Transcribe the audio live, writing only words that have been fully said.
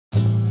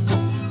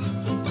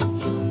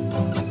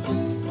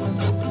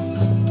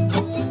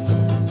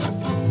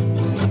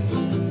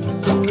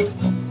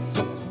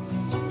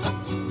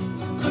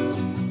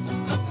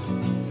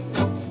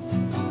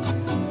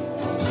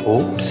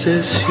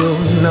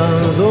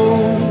Obsesionado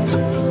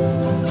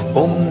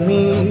con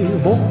mi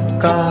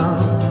boca,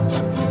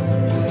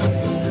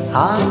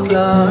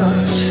 habla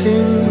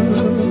sin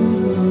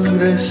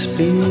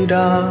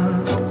respirar,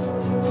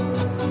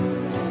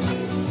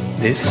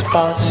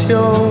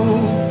 despacio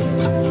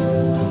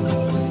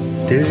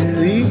te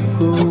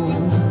digo,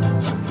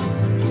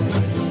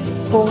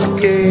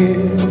 porque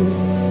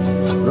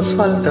nos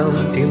falta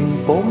un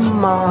tiempo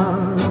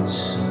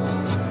más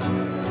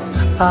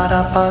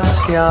para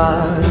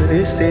pasear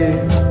este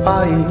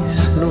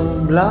país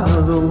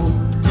nublado,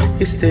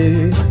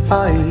 este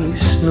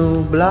país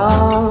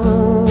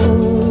nublado.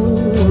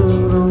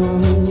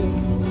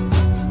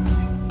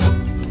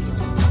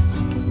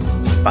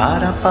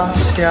 Para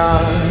pasear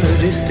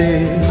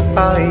este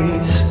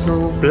país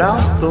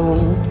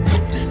nublado,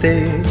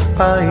 este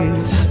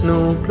país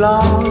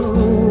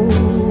nublado.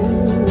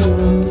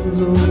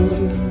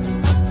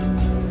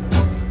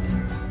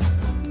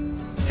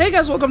 Hey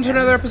guys, welcome to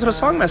another episode of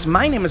Songmas.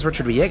 My name is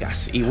Richard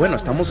Villegas. Y bueno,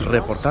 estamos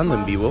reportando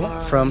en vivo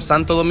from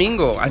Santo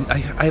Domingo.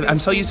 I'm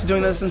so used to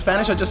doing this in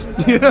Spanish,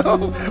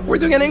 we're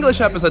doing an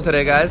English episode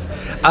today, guys.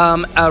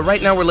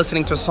 Right now we're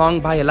listening to a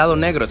song by Helado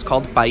Negro. It's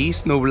called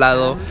País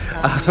Nublado.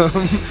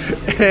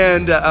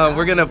 And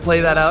we're going to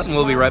play that out, and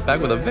we'll be right back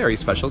with a very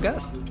special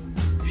guest.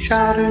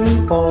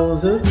 Shattering all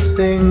the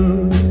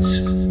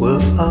things we're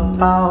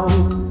about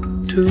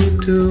to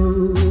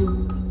do,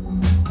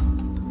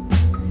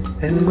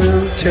 and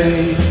we'll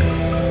take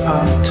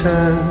our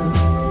turn,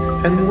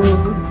 and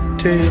we'll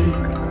take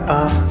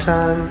our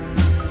time,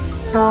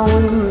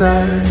 knowing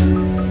that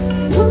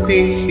we'll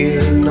be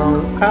here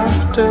long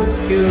after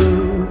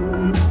you,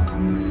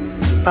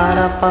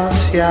 para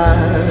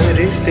pasear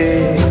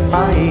este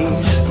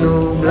país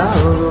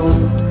nublado,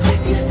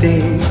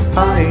 este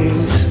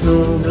país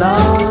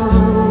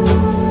nublado.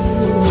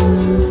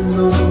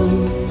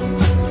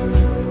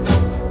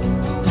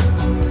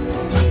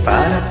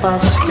 Para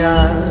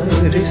pasear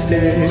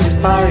este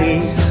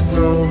país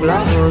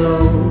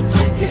nublado,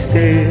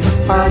 este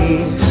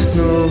país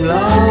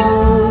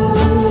nublado.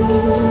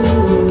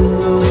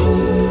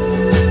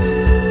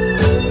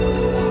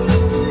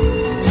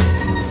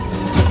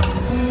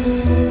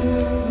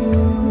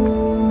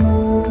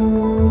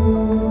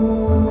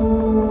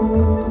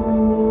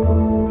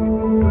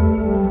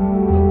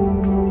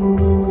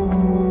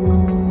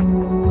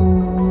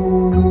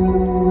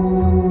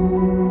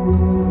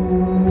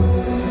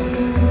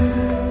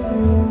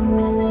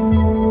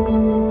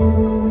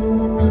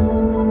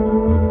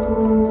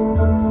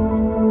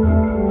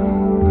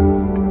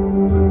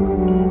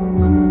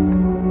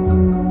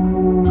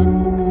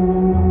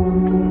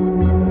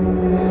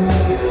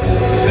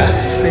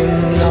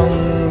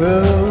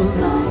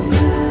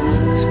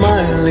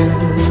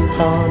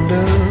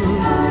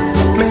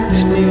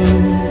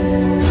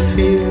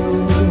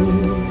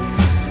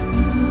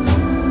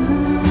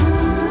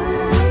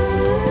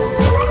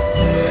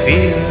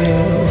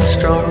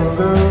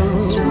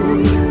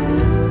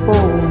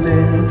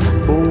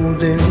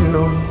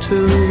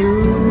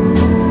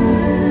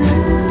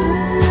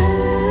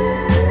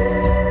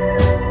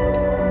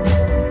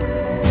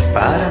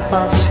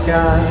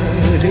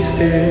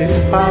 Este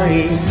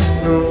país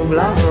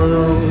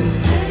nublado,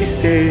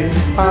 este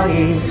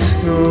país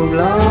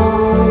nublado.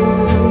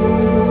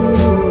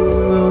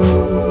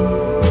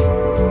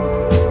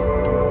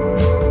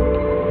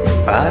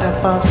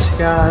 Para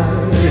pasear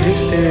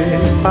este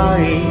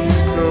país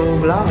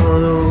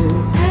nublado,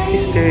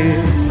 este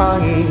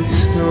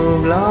país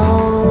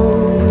nublado.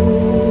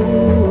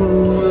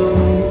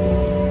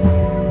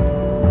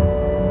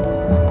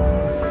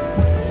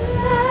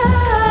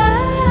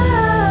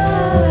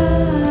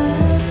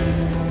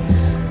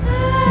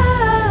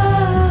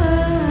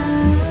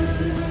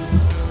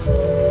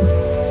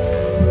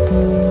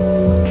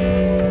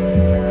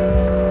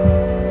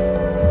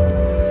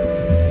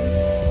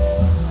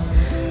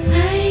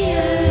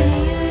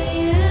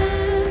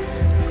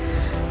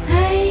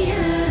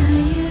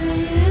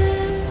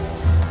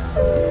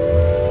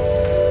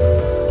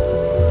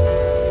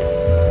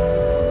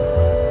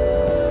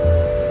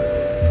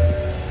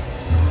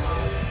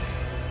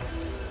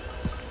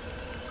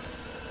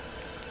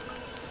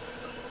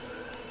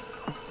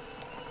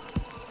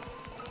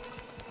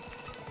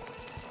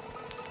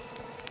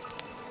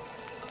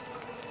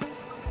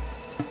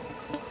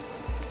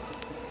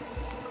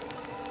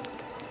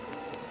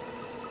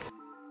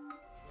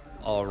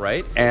 All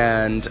right,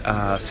 and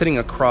sitting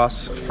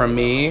across from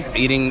me,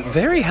 eating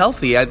very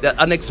healthy,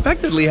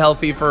 unexpectedly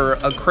healthy for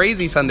a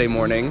crazy Sunday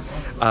morning,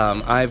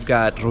 I've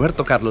got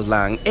Roberto Carlos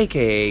Lang,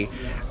 a.k.a.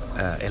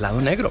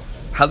 Helado Negro.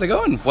 How's it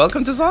going?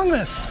 Welcome to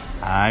Songmas.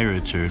 Hi,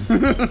 Richard.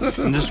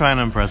 I'm just trying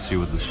to impress you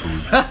with this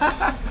food.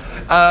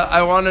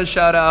 I want to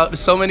shout out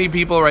so many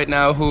people right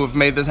now who have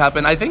made this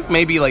happen. I think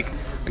maybe I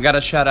got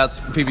to shout out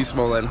Phoebe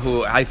Smolin,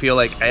 who I feel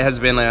like has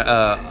been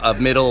a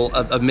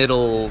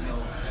middle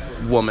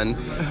woman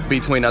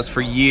between us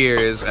for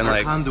years, and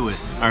like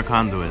our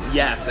conduit.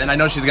 Yes, and I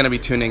know she's going to be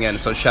tuning in,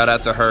 so shout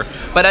out to her.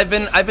 But I've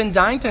been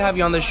dying to have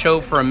you on the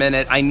show for a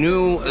minute. I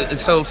knew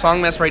so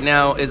Songmess right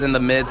now is in the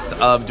midst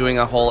of doing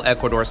a whole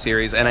Ecuador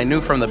series, and I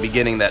knew from the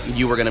beginning that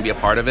you were going to be a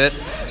part of it.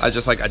 I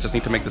just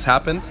need to make this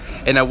happen,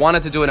 and I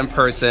wanted to do it in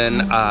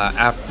person,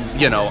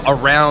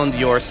 around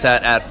your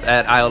set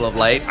at Isle of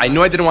Light. I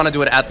knew I didn't want to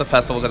do it at the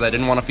festival because I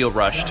didn't want to feel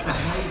rushed.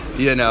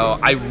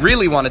 I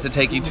really wanted to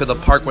take you to the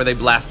park where they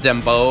blast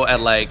Dembow at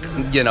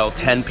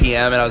 10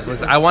 p.m. and I was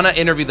like, I want to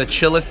interview the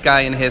chillest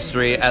guy in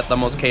history at the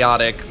most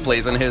chaotic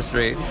place in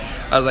history.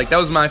 I was like, that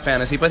was my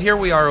fantasy, but here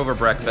we are over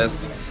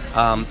breakfast.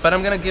 But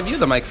I'm going to give you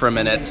the mic for a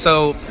minute.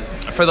 So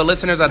for the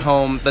listeners at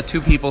home, the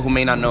two people who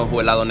may not know who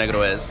Helado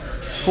Negro is,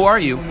 who are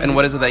you and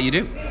what is it that you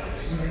do?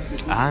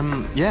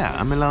 I'm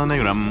Helado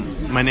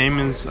Negro. My name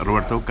is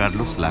Roberto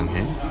Carlos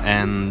Lange,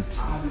 and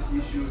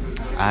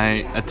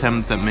I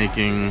attempt at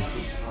making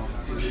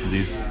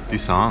these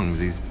songs,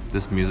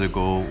 this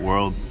musical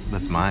world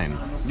that's mine.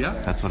 Yeah,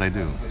 that's what I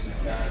do.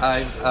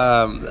 I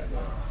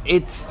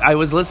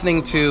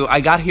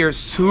got here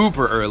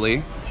super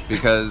early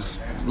because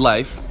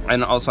life,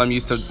 and also I'm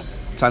used to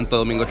Santo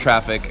Domingo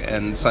traffic,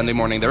 and Sunday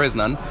morning there is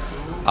none.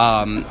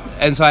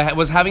 And so I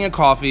was having a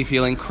coffee,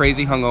 feeling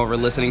crazy hungover,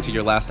 listening to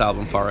your last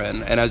album, Far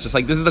In, and I was just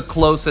like, this is the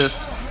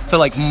closest to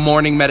like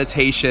morning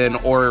meditation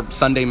or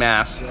Sunday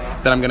mass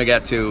that I'm gonna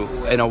get to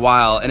in a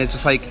while, and it's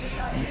just like,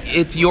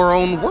 it's your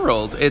own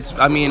world.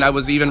 I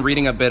was even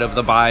reading a bit of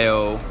the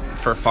bio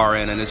for Far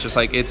In, and it's just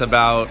like, it's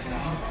about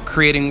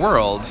creating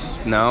worlds.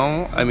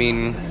 No? I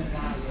mean,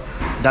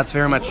 that's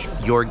very much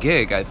your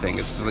gig, I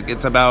think.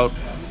 It's about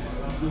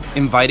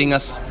inviting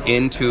us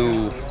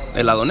into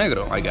El Lado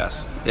Negro, I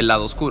guess. El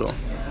Lado Oscuro.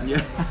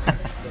 Yeah.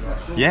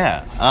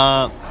 Yeah.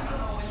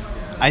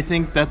 I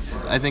think the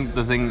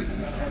thing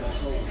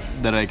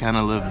that I kind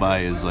of live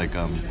by is like,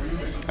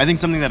 I think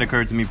something that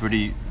occurred to me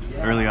pretty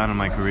early on in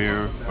my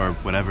career, or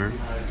whatever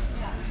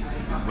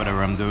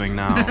I'm doing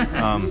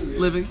now.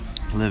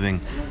 Living.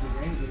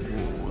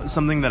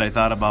 Something that I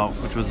thought about,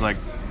 which was like,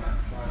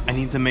 I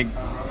need to make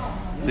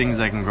things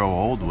I can grow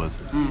old with.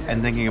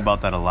 And thinking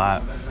about that a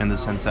lot, in the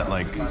sense that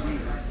like,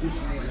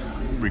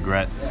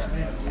 regrets.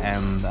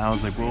 And I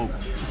was like, well,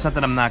 it's not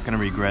that I'm not going to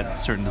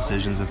regret certain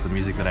decisions with the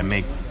music that I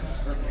make,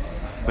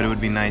 but it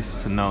would be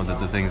nice to know that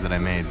the things that I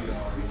made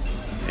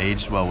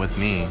aged well with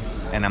me,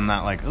 and I'm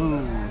not like,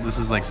 ooh, this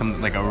is like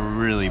a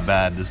really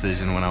bad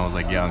decision when I was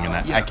like young, and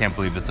I can't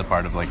believe it's a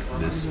part of like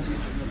this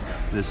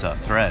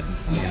thread,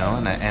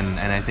 and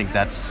I think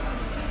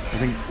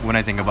when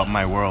I think about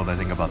my world, I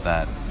think about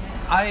that.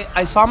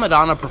 I saw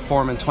Madonna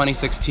perform in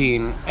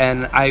 2016,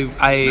 and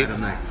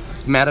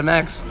Madam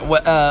X.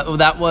 What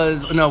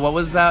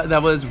was that?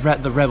 That was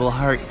the Rebel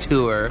Heart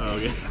tour. Oh,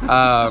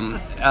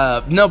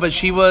 okay. No, but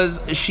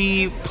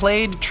she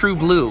played True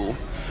Blue,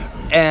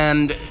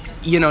 and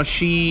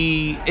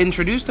she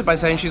introduced it by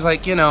saying, she's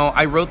like,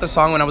 I wrote the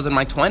song when I was in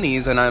my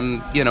 20s, and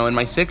I'm, in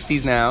my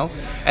 60s now,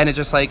 and it's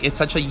just like, it's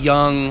such a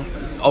young,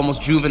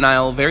 almost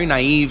juvenile, very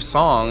naive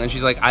song, and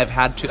she's like, I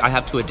have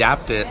to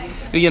adapt it.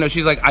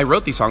 She's like, I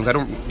wrote these songs, I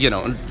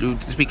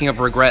don't, speaking of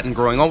regret and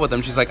growing old with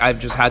them, she's like, I've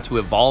just had to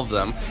evolve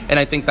them. And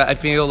I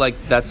feel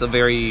like that's a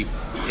very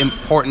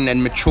important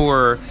and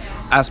mature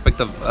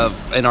aspect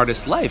of an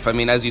artist's life. I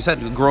mean, as you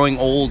said, growing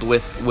old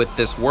with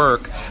this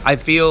work, I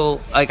feel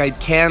like I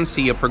can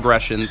see a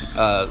progression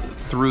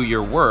through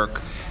your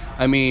work.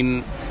 I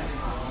mean,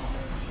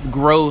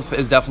 growth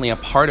is definitely a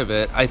part of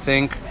it. I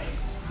think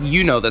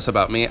you know this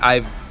about me.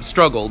 I've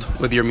struggled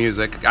with your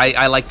music.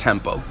 I like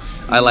tempo.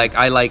 I like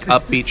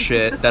upbeat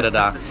shit,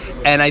 da-da-da.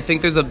 And I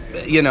think there's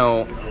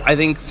I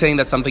think saying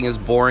that something is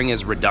boring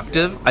is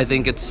reductive. I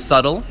think it's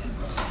subtle.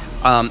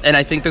 And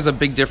I think there's a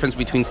big difference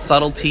between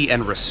subtlety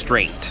and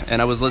restraint.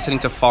 And I was listening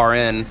to Far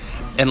In,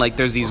 and like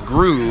there's these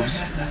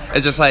grooves.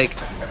 It's just like,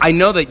 I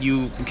know that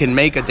you can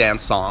make a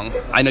dance song.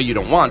 I know you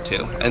don't want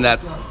to, and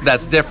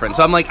that's different.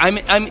 So I'm like,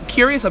 I'm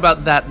curious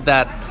about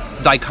that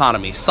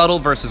dichotomy, subtle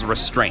versus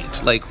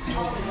restraint. Like,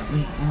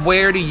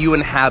 where do you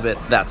inhabit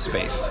that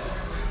space?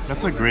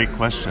 That's a great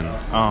question.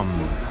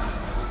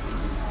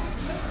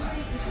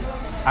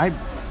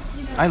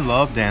 I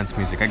love dance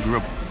music. I grew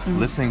up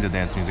listening to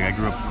dance music. I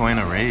grew up going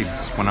to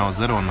raves when I was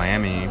little in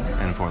Miami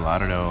and Fort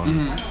Lauderdale.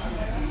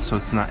 So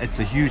it's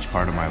a huge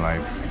part of my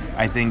life.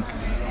 I think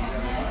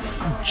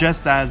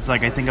just as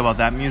like I think about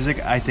that music,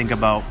 I think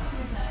about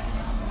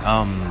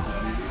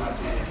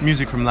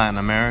music from Latin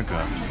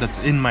America that's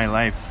in my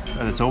life,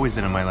 that's always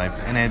been in my life,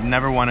 and I've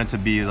never wanted to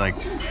be like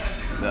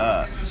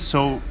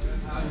so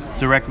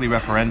directly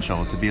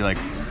referential, to be like,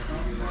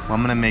 well,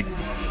 I'm gonna make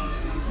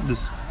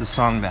the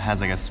song that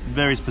has like a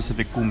very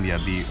specific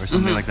cumbia beat or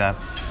something like that,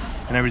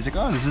 and everybody's like,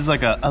 oh, this is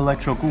like a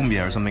electro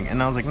cumbia or something,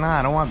 and I was like, nah,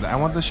 I don't want that. I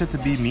want the shit to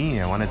be me.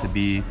 I want it to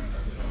be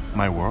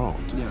my world.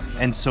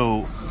 And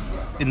so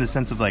in the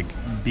sense of like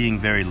being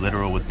very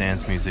literal with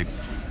dance music,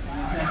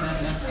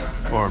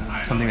 or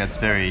something that's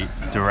very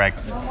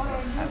direct,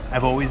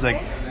 I've always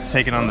like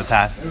taken on the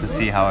task to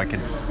see how I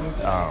could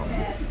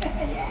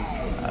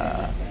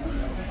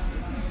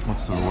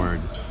what's the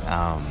word?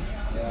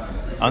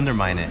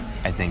 Undermine it.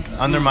 I think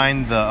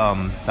undermine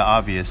the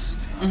obvious,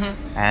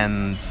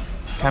 and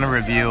kind of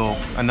reveal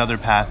another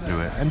path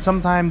through it. And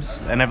sometimes,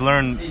 and I've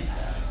learned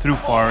through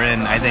Far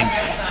In, I think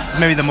it's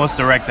maybe the most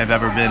direct I've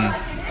ever been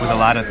with a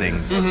lot of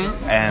things.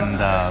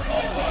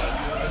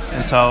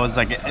 And so I was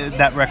like,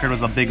 that record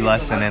was a big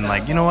lesson in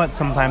like, you know what,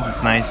 sometimes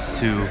it's nice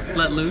to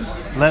Let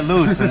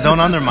loose and don't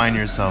undermine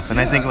yourself. And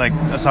I think like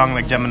a song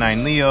like Gemini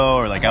and Leo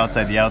or like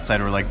Outside the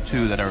Outside were like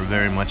two that are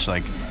very much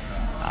like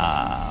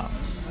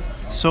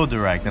so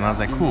direct. And I was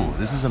like, cool,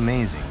 this is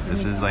amazing,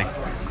 this is like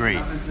great.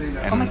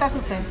 ¿Cómo estás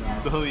usted?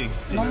 Todo bien.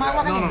 Sí. ¿No más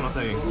agua No, caliente? no,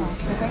 está bien.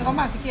 Te tengo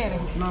más si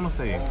quieres. No,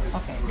 está bien.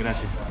 Okay.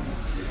 Gracias.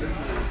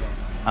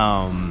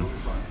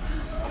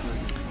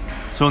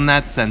 So in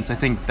that sense, I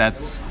think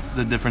that's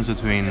the difference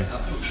between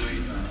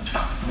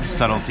the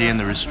subtlety and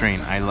the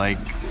restraint. I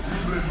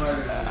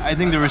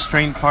think the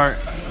restraint part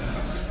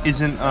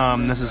isn't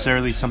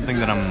necessarily something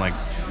that I'm like.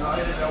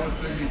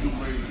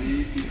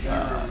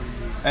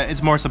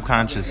 It's more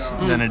subconscious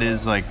than it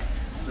is like.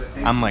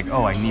 I'm like,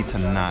 oh, I need to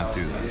not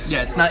do this.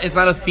 Yeah, it's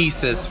not a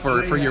thesis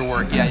for your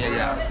work. Yeah.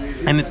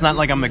 And it's not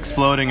like I'm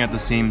exploding at the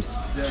seams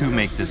to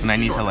make this, and I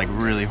need to like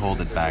really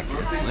hold it back.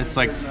 It's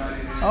like,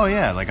 oh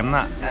yeah, like I'm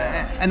not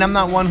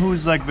one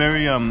who's like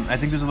very. I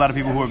think there's a lot of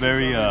people who are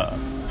very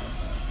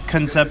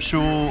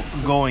conceptual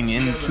going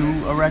into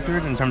a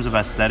record in terms of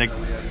aesthetic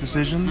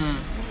decisions,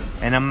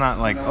 and I'm not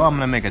like, oh, I'm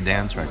gonna make a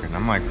dance record.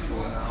 I'm like,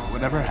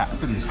 whatever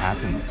happens.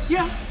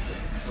 Yeah.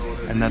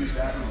 And that's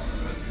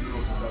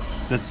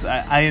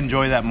I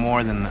enjoy that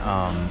more than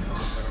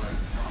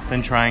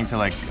trying to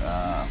like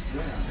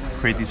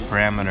create these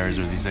parameters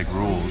or these like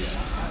rules,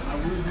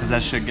 because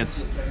that shit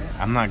gets.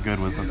 I'm not good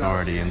with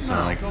authority, and so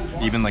like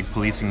even like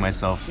policing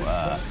myself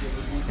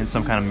in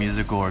some kind of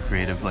musical or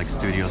creative like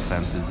studio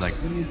sense is like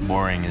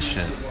boring as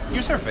shit.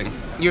 You're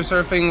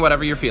surfing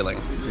whatever you're feeling.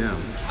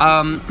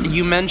 Yeah.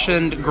 You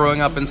mentioned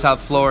growing up in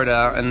South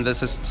Florida, and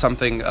this is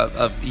something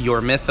of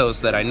your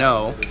mythos that I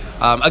know.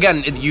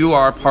 Again, you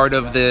are part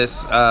of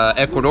this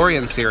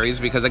Ecuadorian series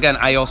because, again,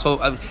 I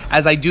also,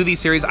 as I do these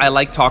series, I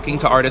like talking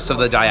to artists of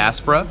the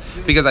diaspora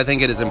because I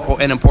think it is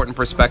an important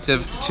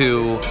perspective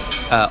to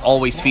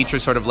always feature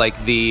sort of like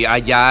the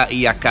allá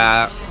y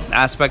acá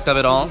aspect of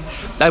it all.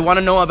 I want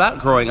to know about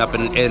growing up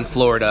in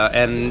Florida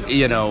and,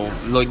 you know,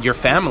 like your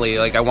family.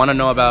 Like, I want to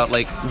know about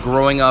like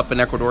growing up an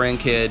Ecuadorian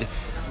kid,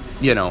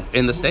 you know,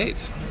 in the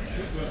States.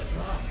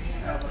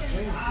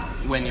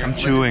 I'm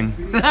chewing.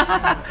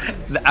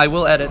 I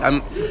will edit.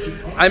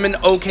 I'm an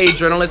okay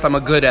journalist. I'm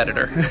a good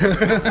editor.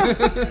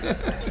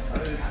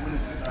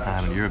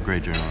 Adam, you're a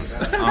great journalist.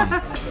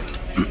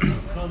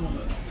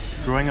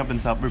 Growing up in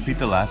South. Repeat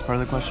the last part of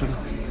the question.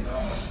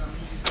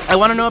 I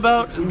want to know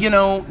about, you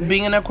know,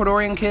 being an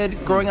Ecuadorian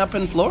kid growing up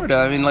in Florida.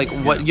 I mean, like,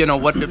 what, you know,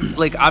 what,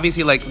 like,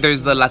 obviously, like,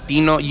 there's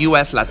the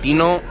U.S.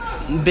 Latino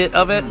bit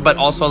of it, but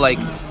also, like,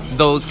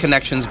 those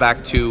connections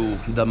back to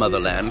the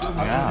motherland.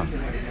 Yeah.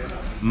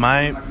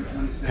 My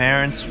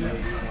parents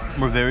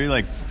were very,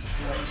 like,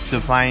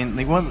 defiant.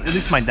 Like, well, at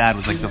least my dad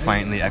was, like,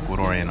 defiantly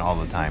Ecuadorian all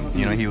the time.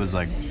 You know, he was,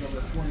 like,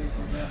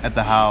 at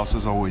the house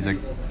was always, like,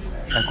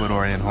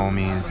 Ecuadorian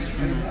homies.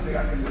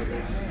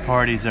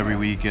 Parties every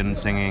weekend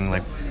singing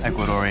like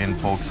Ecuadorian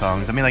folk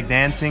songs. I mean, like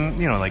dancing,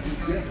 you know, like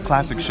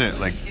classic shit.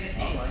 Like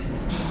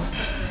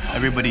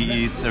everybody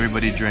eats,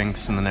 everybody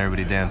drinks, and then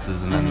everybody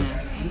dances, and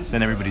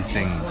then everybody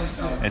sings.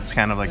 It's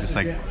kind of like this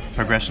like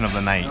progression of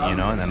the night, you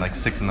know. And then like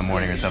 6 a.m.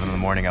 or 7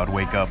 a.m, I would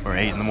wake up, or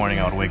 8 a.m,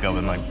 I would wake up,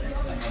 and like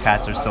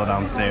cats are still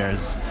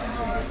downstairs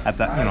at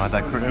that, you know, at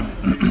that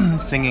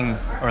crib singing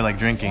or like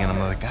drinking, and I'm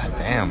like, God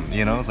damn,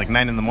 you know. It's like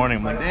 9 a.m.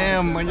 I'm like,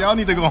 damn, like y'all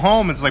need to go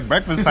home. It's like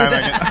breakfast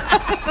time.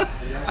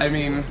 I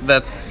mean,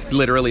 that's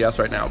literally us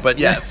right now, but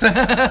yes.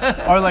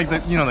 Or like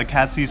the, you know, the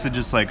cats used to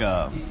just like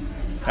I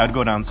would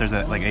go downstairs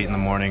at like 8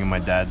 a.m, and my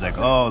dad's like,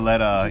 oh,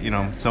 let you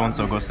know, so and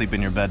so go sleep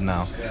in your bed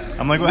now.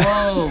 I'm like, what?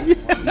 Whoa.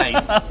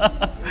 Nice.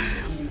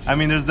 I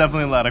mean, there's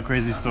definitely a lot of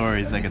crazy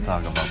stories I could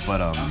talk about,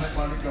 but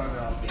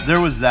there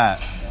was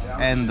that,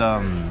 and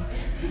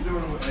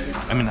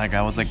I mean, like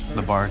I was like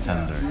the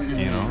bartender,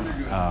 you know.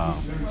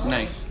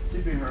 Nice.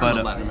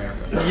 But Latin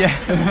America. Yeah,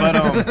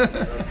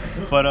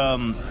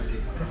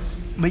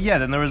 but yeah,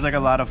 then there was like a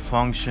lot of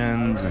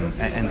functions, and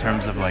in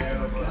terms of like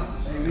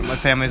my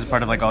family is a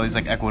part of like all these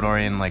like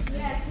Ecuadorian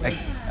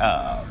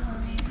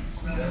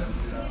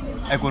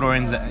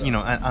Ecuadorians that, you know,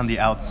 on the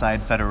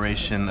outside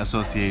federation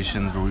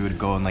associations where we would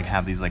go and like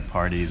have these like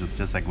parties with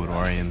just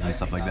Ecuadorians and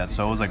stuff like that.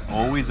 So it was like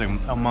always like,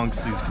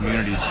 amongst these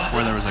communities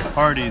where there was like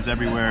parties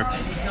everywhere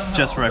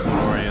just for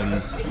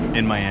Ecuadorians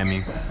in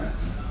Miami.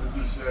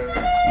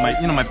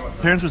 My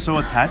parents were so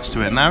attached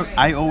to it, and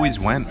I always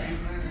went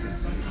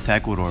to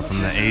Ecuador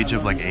from the age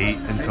of like 8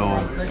 until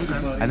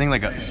I think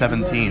like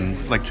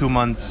 17, like 2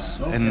 months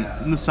in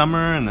the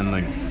summer, and then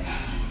like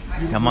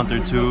a month or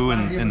two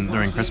and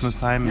during Christmas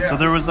time. So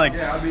there was like,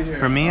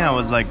 for me, I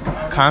was like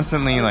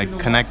constantly like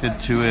connected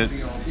to it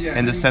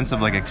in the sense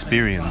of like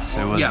experience.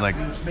 It was like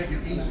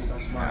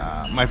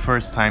my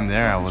first time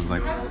there, I was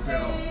like,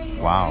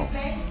 wow.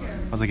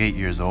 was like 8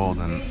 years old,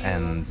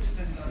 and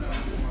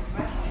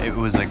it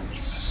was like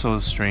so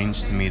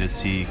strange to me to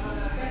see.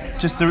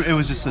 It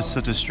was just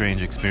such a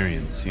strange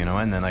experience, you know.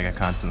 And then like I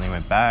constantly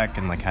went back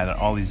and like had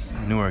all these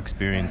newer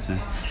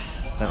experiences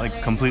that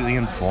like completely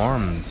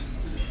informed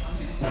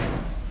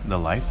the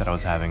life that I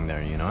was having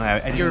there, you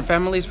know. Your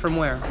family's from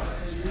where?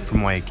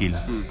 From Guayaquil.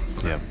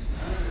 Okay. Yeah.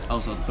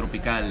 Also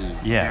tropical.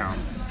 Yeah. Town.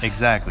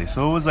 Exactly.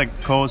 So it was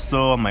like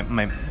coastal.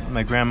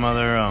 My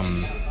grandmother,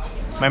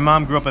 my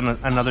mom grew up in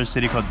another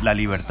city called La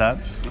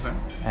Libertad. Okay.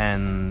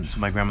 And so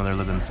my grandmother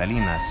lived in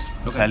Salinas.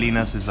 Okay.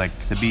 Salinas is like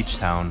the beach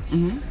town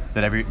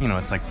that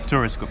it's like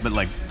tourists go, but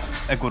like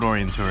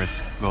Ecuadorian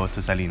tourists go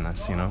to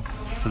Salinas, you know.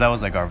 So that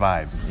was like our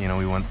vibe, you know.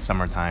 We went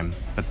summertime,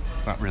 but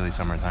not really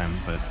summertime,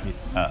 but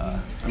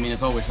I mean,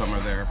 it's always summer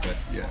there, but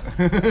yeah.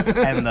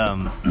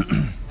 and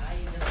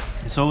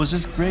so it was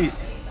just great.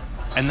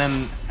 And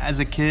then as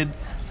a kid,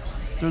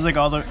 there was like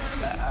all the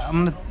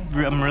I'm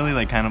really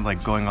like kind of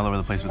like going all over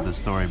the place with this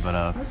story, but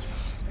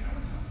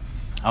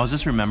I was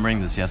just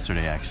remembering this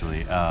yesterday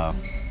actually. I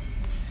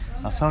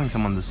was telling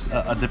someone this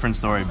a different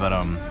story, but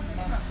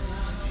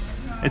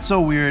it's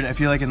so weird. I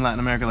feel like in Latin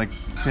America, like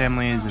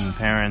families and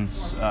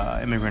parents,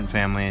 immigrant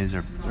families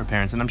or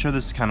parents, and I'm sure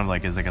this kind of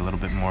like is like a little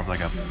bit more of like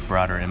a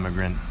broader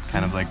immigrant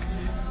kind of like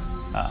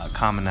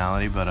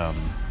commonality. But I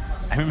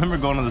remember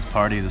going to this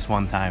party this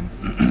one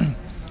time.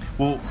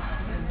 Well,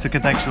 to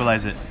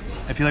contextualize it,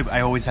 I feel like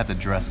I always had to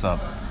dress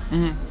up.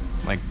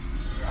 Like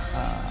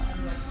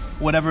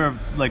whatever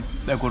like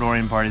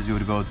Ecuadorian parties we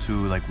would go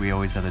to, like we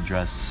always had to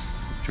dress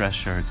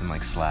shirts and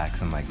like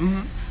slacks and like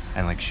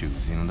and like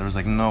shoes, you know. There was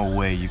like no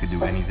way you could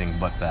do anything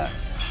but that.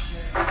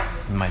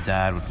 And my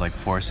dad would like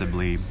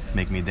forcibly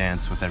make me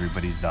dance with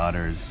everybody's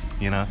daughters,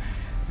 you know.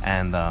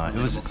 And it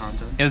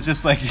was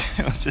just like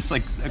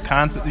a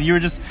constant. You were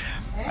just,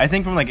 I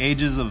think from like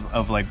ages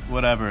of like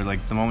whatever,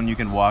 like the moment you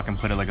can walk and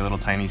put like a little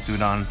tiny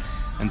suit on,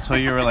 until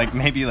you were like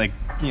maybe like,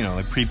 you know,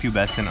 like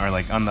prepubescent or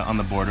like on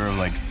the border of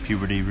like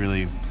puberty,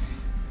 really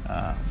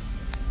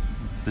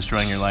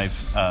destroying your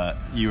life.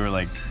 You were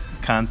like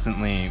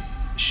constantly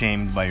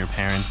shamed by your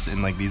parents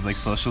in like these like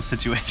social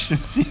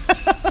situations.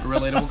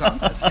 Relatable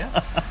content,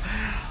 yeah.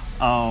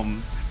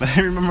 But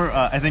I remember,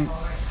 I think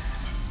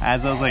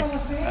as I was like,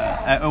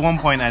 at one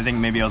point, I think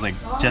maybe I was like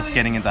just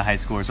getting into high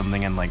school or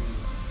something, and like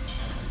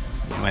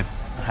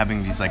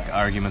having these like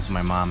arguments with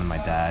my mom and my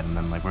dad, and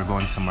then like we're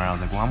going somewhere. I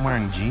was like, well, I'm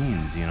wearing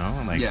jeans, you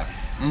know, like. Yeah.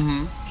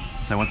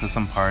 So I went to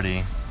some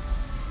party,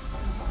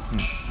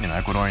 you know,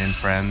 Ecuadorian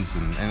friends,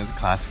 and it's a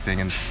classic thing.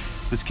 And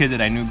this kid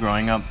that I knew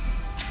growing up,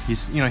 he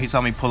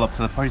saw me pull up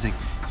to the party. He's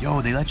like,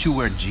 "Yo, they let you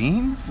wear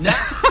jeans?" Wow.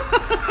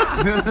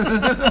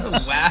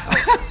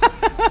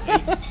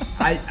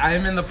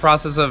 I'm in the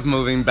process of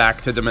moving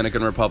back to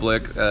Dominican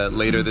Republic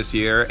later this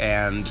year,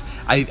 and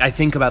I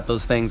think about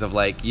those things of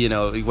like, you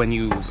know, when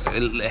you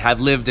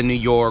have lived in New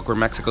York or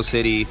Mexico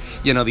City,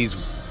 you know, these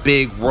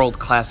big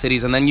world-class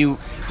cities, and then you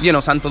know,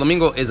 Santo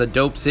Domingo is a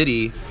dope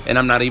city, and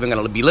I'm not even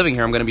going to be living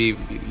here. I'm going to be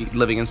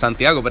living in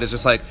Santiago, but it's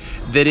just like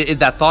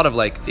that thought of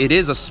like, it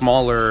is a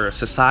smaller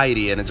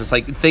society, and it's just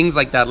like things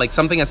like that, like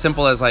something as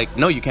simple as like,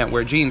 no, you can't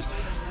wear jeans.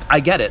 I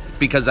get it,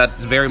 because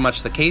that's very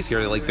much the case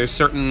here. Like there's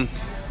certain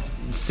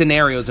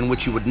scenarios in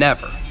which you would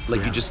never,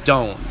 like, you just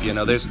don't, you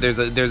know. There's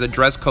a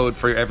dress code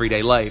for your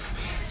everyday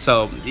life.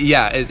 So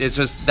yeah, it's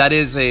just, that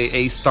is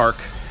a stark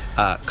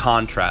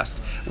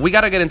contrast. We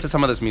got to get into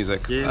some of this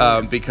music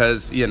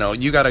because, you know,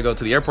 you got to go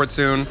to the airport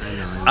soon.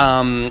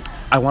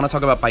 I want to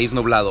talk about País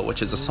Nublado,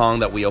 which is a song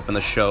that we open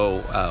the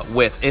show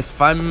with. If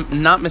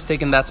I'm not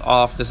mistaken, that's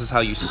off This Is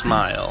How You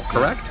Smile,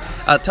 correct?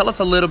 Tell us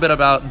a little bit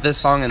about this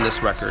song and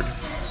this record.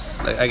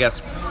 I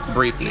guess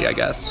briefly, I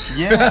guess.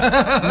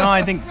 Yeah. No,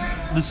 I think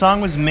the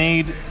song was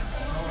made,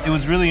 it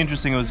was really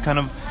interesting. It was kind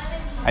of,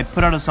 I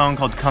put out a song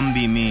called Come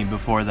Be Me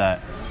before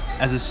that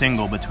as a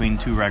single between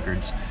two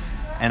records.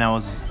 And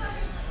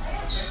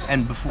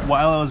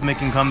while I was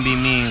making Come Be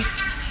Me,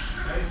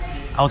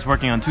 I was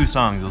working on two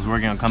songs. I was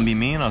working on Come Be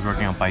Me and I was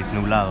working on País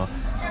Nublado.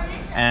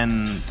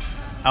 And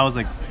I was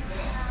like,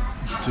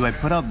 do I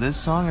put out this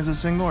song as a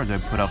single or do I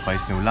put out País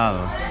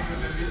Nublado?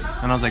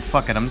 And I was like,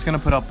 fuck it, I'm just going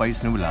to put out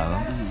País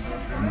Nublado.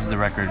 And this is the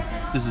record.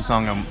 This is a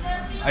song I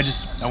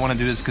want to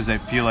do this because I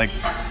feel like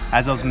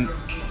as I was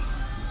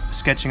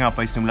sketching out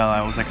País Nublado,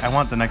 I was like, I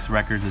want the next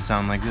record to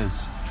sound like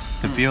this,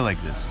 to feel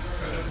like this.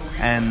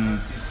 And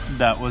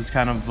that was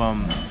kind of,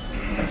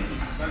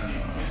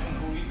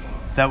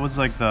 that was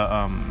like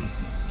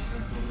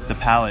the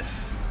palette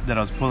that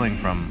I was pulling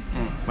from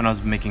when I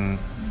was making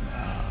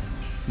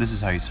This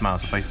Is How You Smile.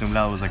 So País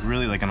Nublado was like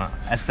really like in an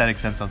aesthetic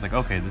sense. I was like,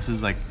 okay, this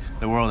is like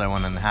the world I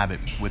want to inhabit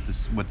with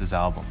this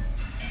album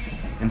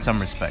in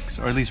some respects,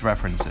 or at least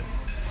reference it.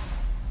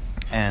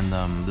 And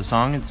the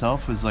song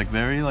itself was like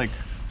very like,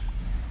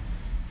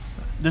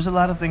 there's a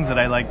lot of things that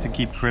I like to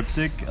keep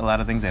cryptic, a lot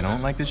of things I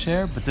don't like to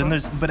share, but then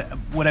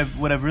what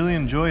I've really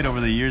enjoyed over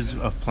the years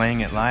of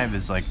playing it live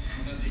is like,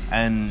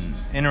 and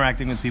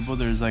interacting with people,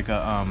 there's like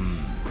a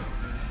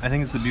I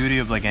think it's the beauty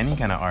of like any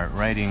kind of art,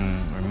 writing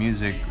or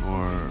music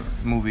or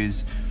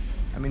movies.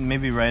 I mean,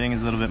 maybe writing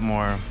is a little bit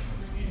more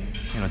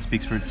it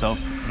speaks for itself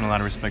in a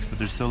lot of respects, but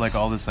there's still like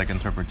all this like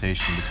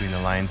interpretation between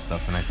the line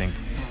stuff, and I think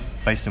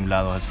País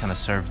Nublado has kind of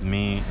served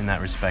me in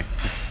that respect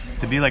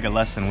to be like a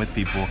lesson with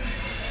people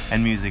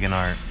and music and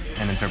art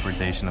and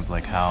interpretation of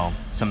like how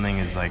something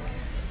is like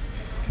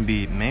can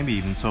be maybe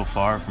even so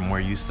far from where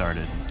you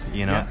started,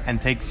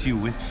 and takes you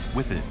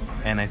with it.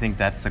 And I think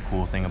that's the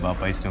cool thing about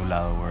País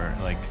Nublado, where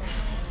like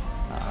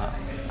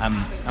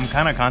I'm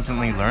kind of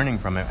constantly learning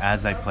from it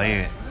as I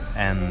play it,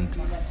 and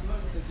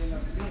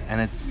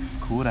it's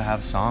cool to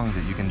have songs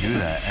that you can do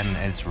that, and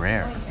it's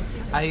rare.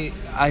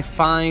 I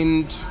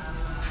find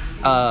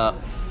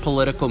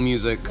political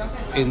music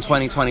in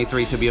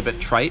 2023 to be a bit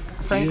trite,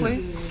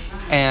 frankly.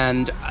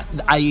 And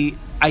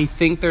I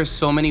think there's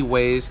so many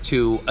ways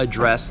to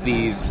address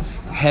these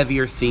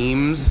heavier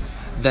themes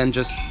than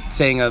just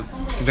saying a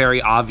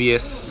very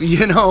obvious,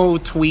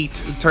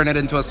 tweet, turn it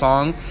into a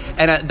song.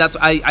 And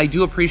I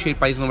do appreciate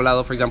País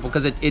Nublado, for example,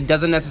 because it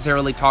doesn't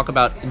necessarily talk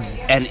about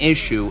an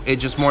issue.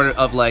 It's just more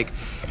of like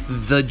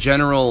the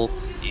general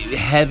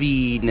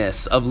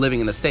heaviness of living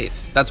in the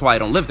States. That's why I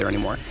don't live there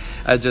anymore.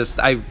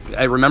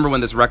 I remember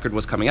when this record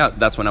was coming out,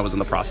 that's when I was in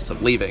the process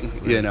of leaving,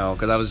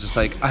 because I was just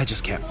like, I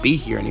just can't be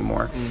here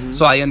anymore. Mm-hmm.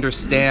 So I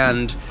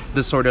understand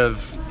the sort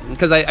of,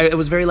 because I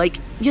was very like,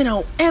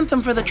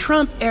 anthem for the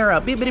Trump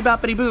era, bippity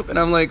boppity boop, and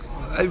I'm like,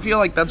 I feel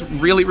like that's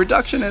really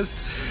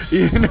reductionist,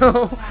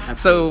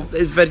 So,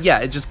 but yeah,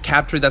 it just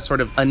captured that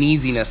sort of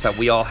uneasiness that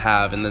we all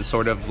have, and then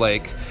sort of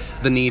like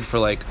the need for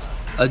like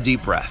a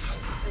deep breath.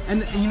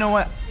 And you know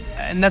what?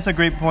 And that's a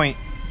great point.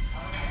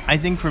 I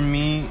think for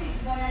me,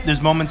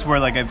 there's moments where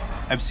like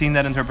I've seen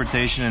that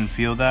interpretation and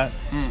feel that,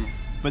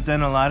 but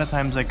then a lot of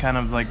times I kind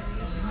of like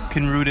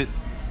can root it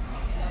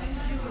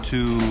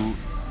to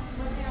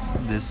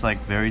this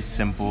like very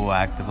simple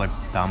act of like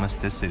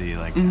domesticity.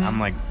 Like I'm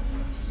like,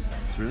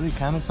 it's really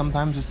kind of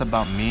sometimes just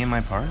about me and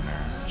my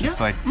partner. Just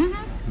like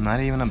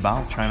not even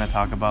about trying to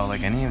talk about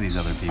like any of these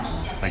other people.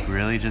 Like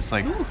really just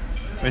like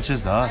it's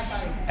just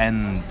us,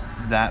 and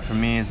that for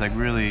me is like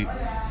really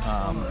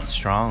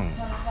strong,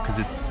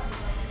 because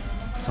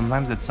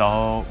sometimes it's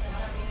all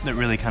that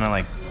really kind of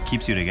like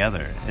keeps you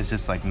together. It's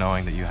just like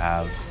knowing that you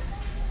have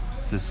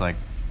this like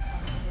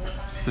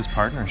this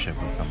partnership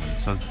with someone.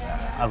 So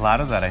a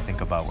lot of that I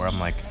think about, where I'm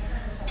like,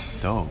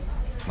 dope,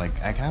 like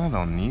I kind of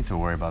don't need to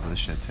worry about this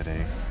shit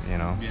today,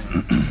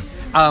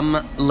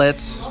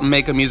 Let's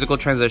make a musical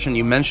transition.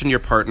 You mentioned your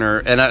partner,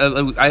 and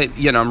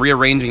I'm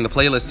rearranging the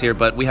playlist here,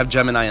 but we have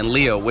Gemini and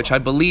Leo, which I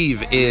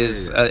believe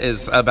is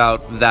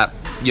about that.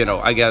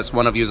 I guess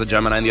one of you is a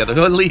Gemini and the other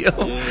a Leo.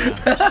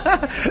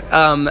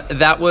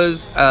 That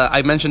was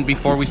I mentioned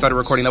before we started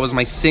recording. That was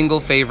my single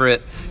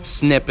favorite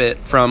snippet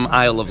from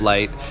Isle of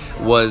Light.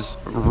 Was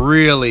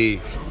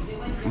really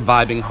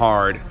vibing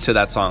hard to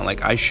that song.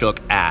 Like I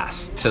shook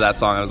ass to that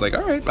song. I was like,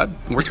 all right,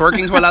 we're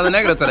twerking to Helado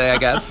Negro today, I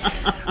guess.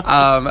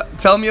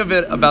 Tell me a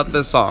bit about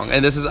this song.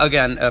 And this is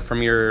again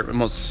from your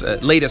most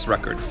latest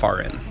record,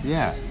 Far In.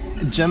 Yeah,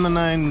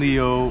 Gemini and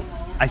Leo.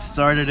 I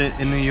started it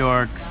in New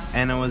York,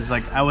 and it was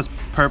like I was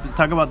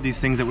talk about these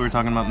things that we were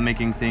talking about,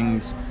 making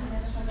things,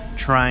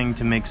 trying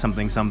to make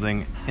something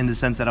in the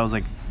sense that I was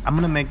like, I'm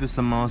gonna make this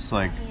the most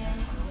like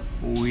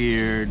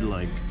weird,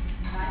 like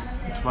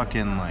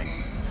fucking like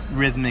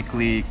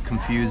rhythmically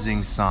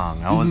confusing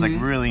song. I was like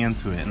really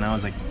into it, and I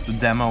was like, the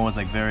demo was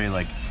like very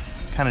like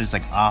kind of just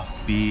like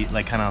offbeat,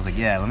 like kind of, I was like,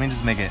 yeah, let me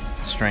just make it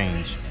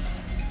strange.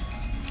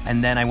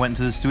 And then I went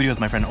into the studio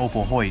with my friend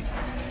Opal Hoyt,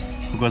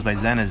 who goes by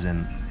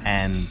Zenizen,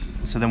 and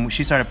so then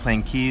she started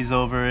playing keys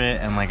over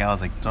it, and like I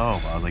was like,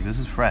 dope. I was like, this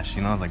is fresh,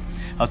 I was like,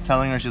 I was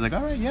telling her, she's like,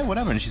 all right, yeah,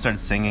 whatever, and she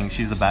started singing.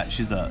 She's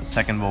the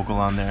second vocal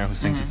on there who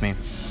sings with me.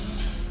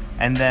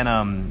 And then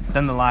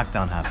the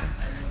lockdown happened.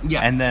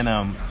 Yeah. And then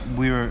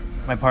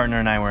my partner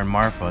and I were in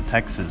Marfa,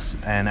 Texas,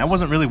 and I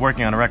wasn't really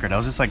working on a record. I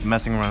was just like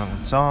messing around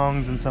with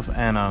songs and stuff,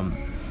 and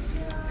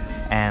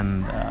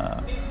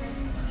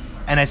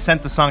I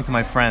sent the song to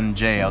my friend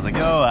Jay. I was like,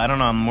 yo, I don't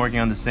know, I'm working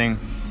on this thing.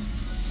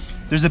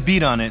 There's a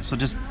beat on it, so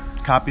just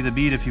copy the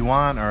beat if you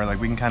want, or like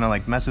we can kind of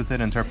like mess with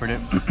it, interpret it.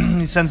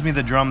 He sends me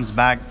the drums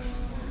back,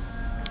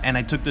 and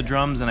I took the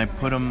drums and I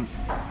put them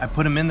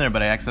in there,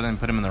 but I accidentally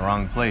put them in the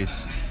wrong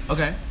place.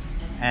 Okay.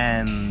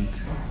 And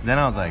then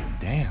I was like,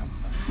 damn.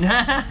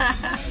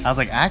 I was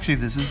like, actually,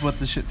 this is what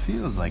the shit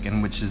feels like,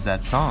 and which is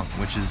that song,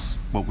 which is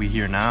what we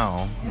hear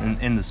now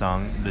in the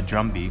song, the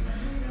drum beat.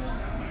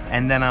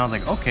 And then I was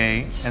like,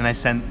 okay. And I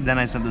sent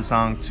the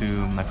song to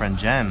my friend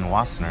Jen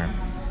Wassner,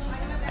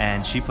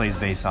 and she plays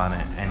bass on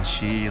it, and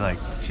she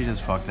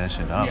just fucked that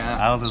shit up. Yeah.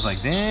 I was just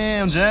like,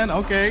 damn, Jen,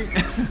 okay.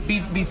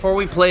 Before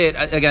we play it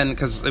again,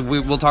 because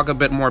we'll talk a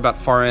bit more about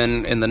Far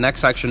In the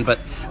next section, but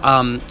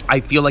I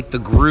feel like the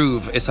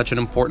groove is such an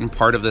important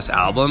part of this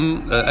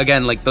album.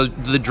 Again, like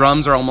the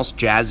drums are almost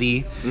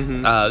jazzy.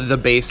 The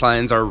bass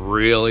lines are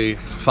really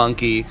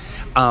funky.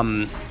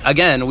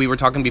 Again, we were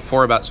talking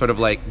before about sort of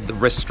like the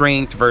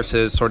restraint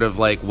versus sort of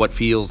like what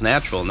feels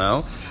natural.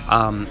 No,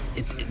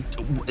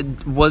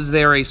 was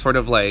there a sort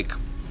of like,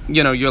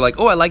 you're like,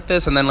 oh, I like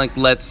this, and then like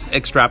let's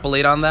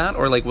extrapolate on that,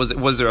 or like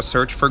was there a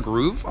search for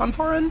groove on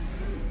Far In?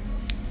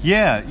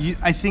 Yeah,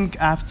 I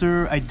think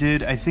after I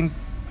think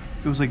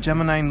it was like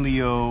Gemini and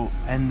Leo,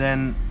 and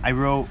then I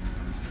wrote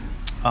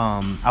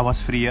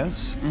Aguas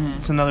Frias. Mm-hmm.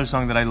 It's another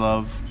song that I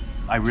love.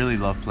 I really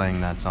love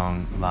playing that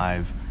song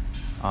live.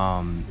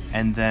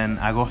 And then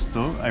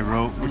Agosto, I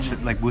wrote, which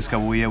like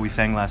Buscabulla, we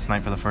sang last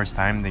night for the first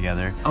time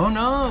together. Oh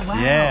no!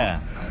 Wow. Yeah.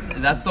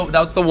 That's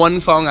the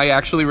one song I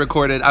actually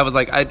recorded. I was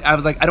like, I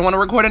don't want to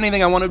record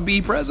anything. I want to be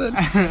present.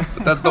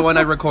 But that's the one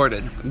I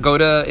recorded. Go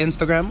to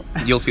Instagram.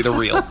 You'll see the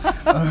reel.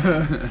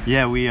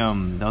 Yeah, we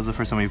that was the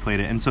first time we played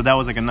it, and so that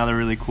was like another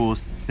really cool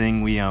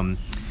thing.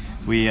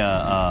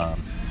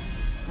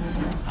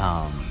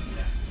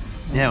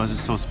 Yeah, it was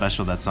just so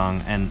special, that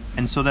song,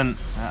 and so then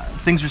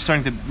things were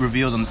starting to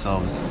reveal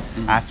themselves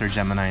after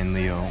Gemini and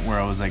Leo, where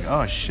I was like,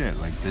 oh shit,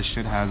 like this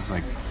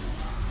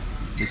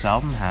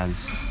album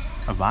has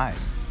a vibe.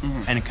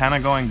 And kind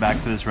of going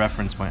back to this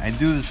reference point, I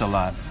do this a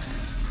lot.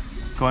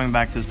 Going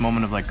back to this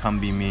moment of like Come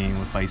Be Me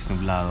with País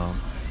Nublado,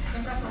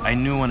 I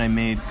knew when I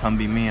made Come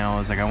Be Me, I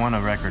was like, I want a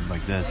record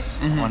like this.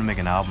 I want to make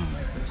an album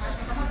like this.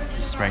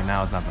 Just right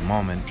now is not the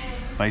moment.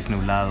 País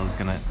Nublado is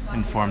gonna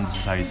inform This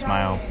Is How You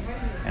Smile,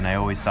 and I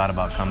always thought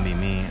about Come Be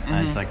Me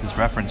as like this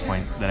reference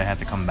point that I had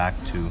to come back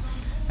to,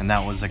 and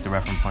that was like the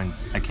reference point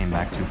I came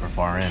back to for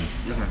Far In.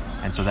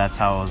 And so that's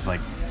how I was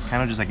like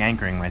kind of just like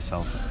anchoring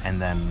myself, and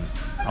then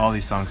all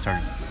these songs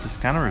started just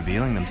kind of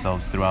revealing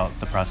themselves throughout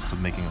the process of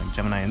making like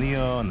Gemini and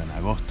Leo, and then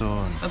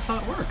Agosto. And That's how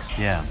it works.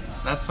 yeah.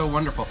 That's so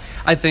wonderful.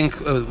 I think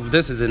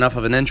this is enough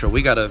of an intro.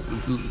 We gotta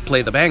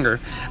play the banger.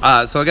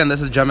 So again,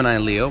 this is Gemini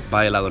and Leo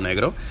by Helado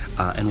Negro,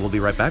 and we'll be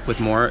right back with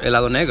more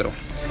Helado Negro.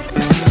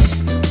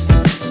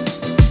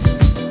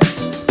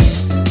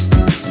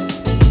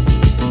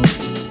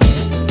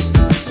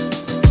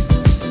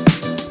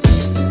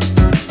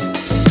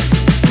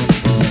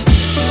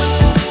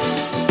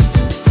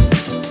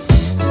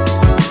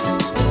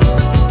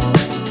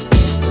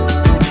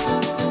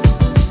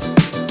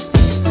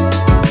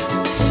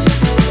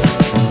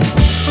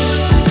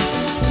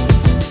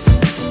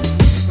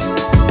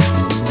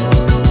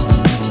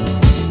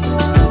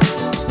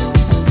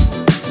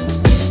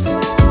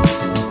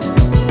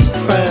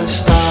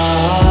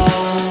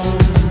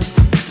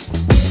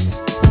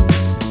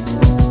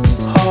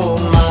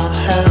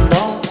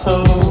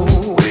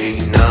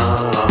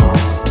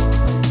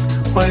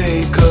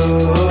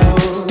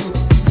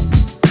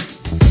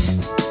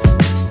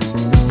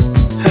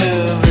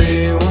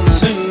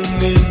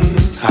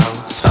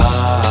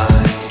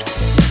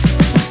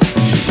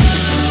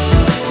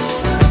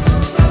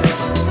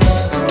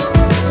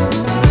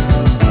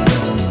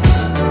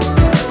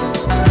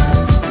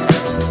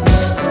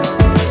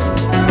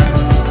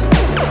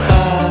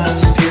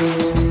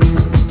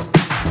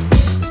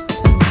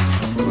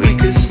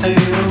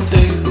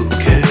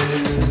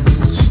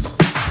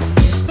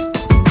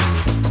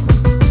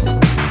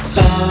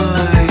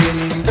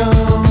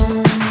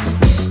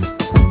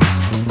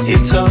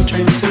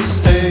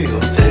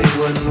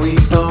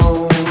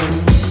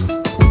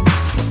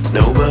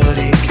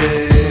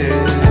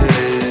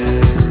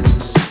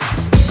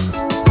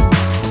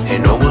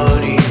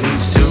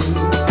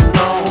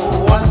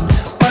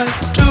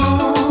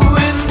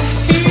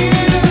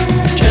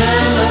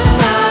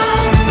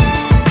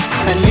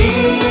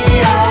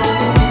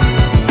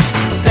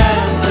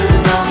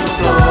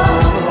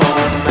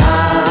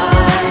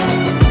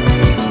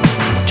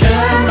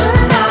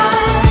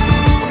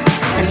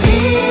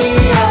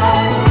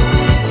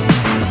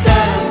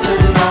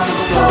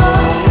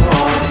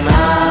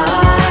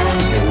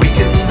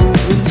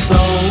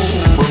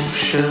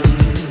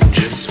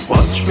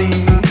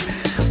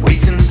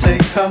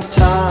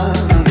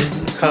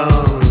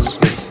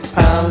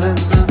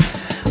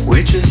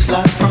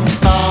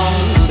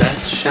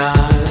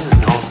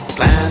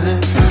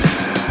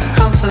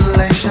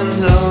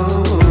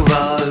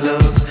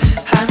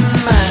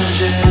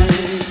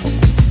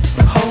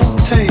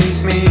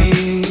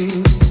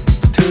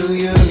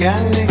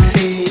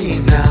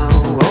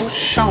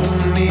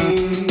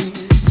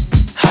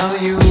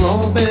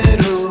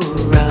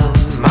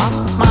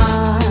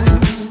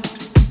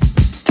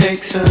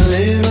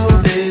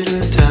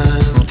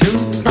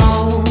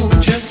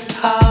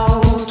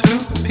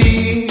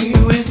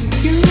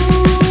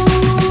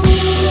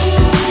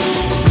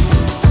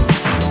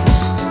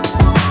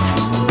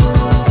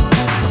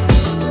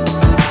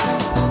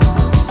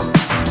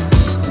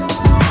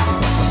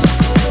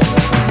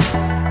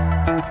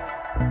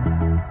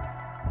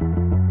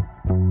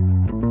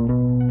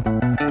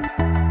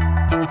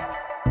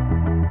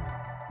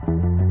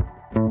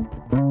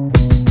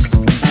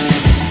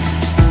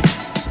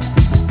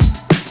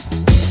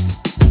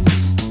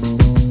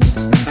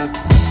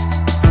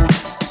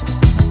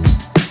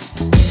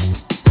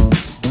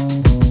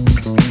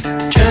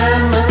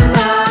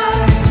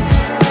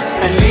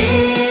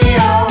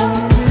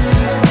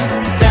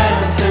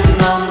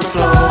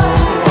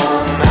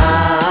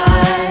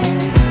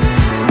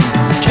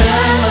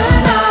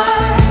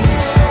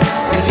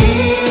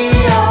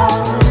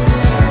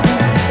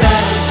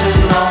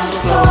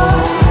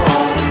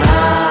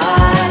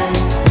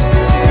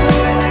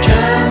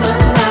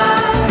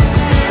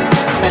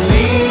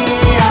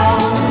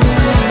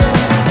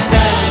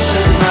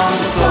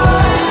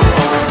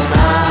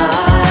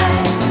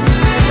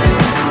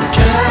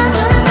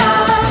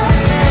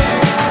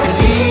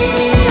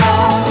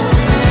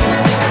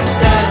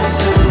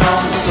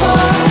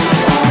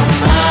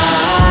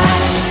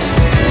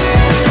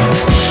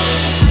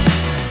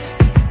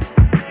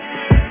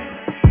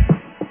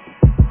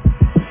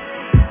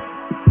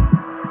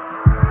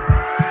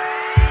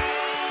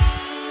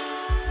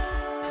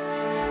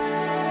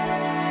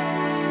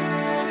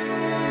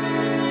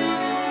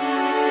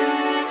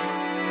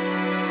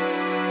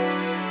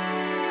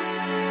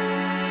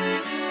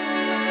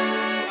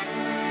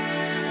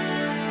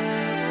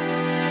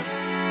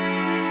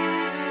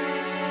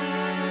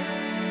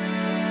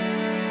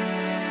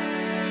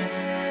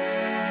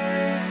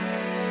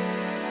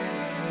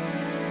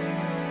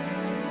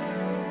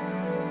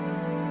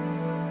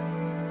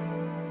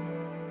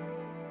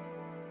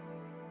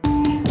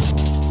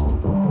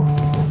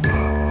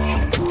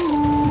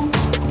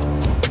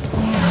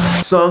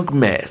 Song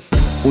Mess,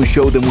 un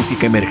show de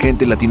música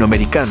emergente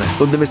latinoamericana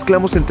donde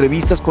mezclamos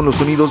entrevistas con los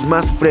sonidos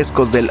más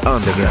frescos del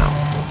underground.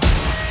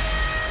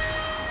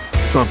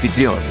 Su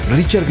anfitrión,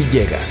 Richard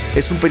Villegas,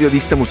 es un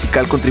periodista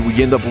musical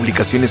contribuyendo a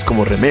publicaciones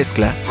como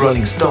Remezcla,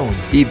 Rolling Stone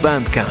y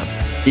Bandcamp.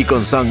 Y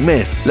con Song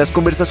Mess, las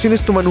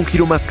conversaciones toman un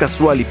giro más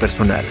casual y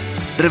personal,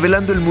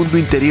 revelando el mundo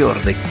interior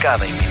de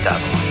cada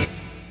invitado.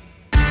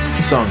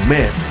 Song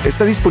Mess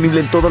está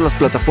disponible en todas las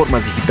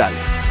plataformas digitales.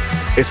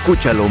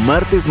 Escúchalo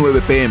martes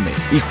 9 p.m.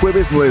 y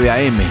jueves 9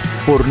 a.m.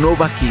 por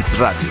Nova Hits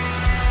Radio.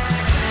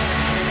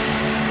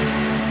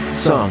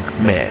 Song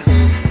Mess.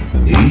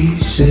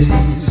 Dices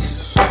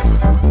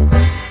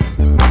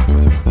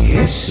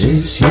que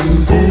se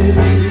siente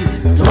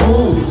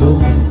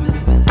todo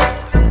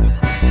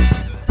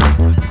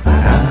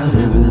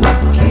parado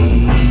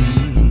aquí.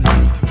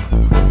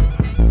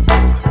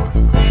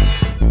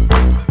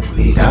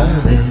 Mira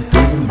de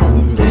tu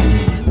mundo.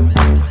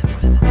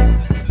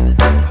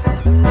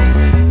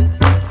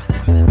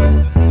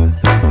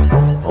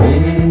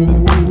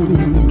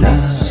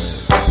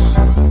 Horas,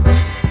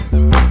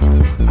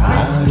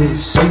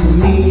 parecen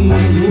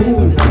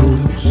minutos.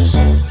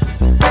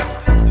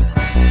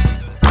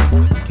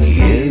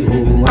 Quiero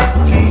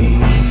aquí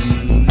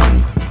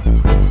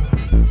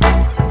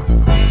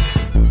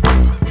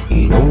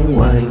y no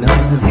hay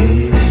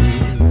nadie.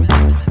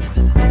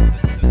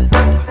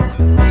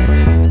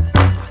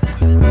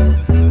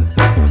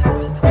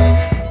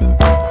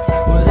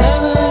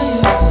 Whatever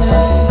you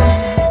say,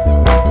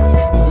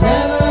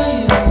 whatever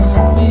you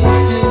want me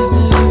to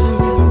do,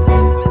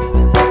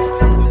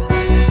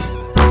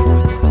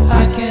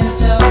 I can't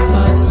help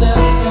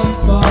myself from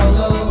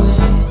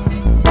following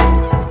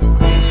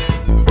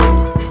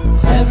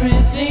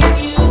everything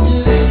you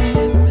do.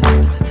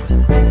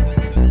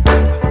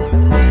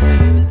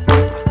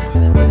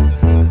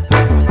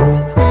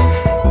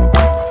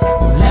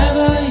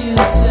 Whatever you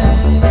say,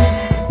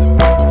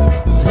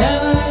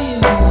 whatever you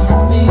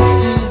want me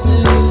to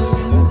do,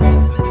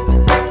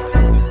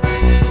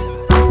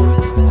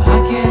 I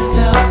can't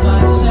help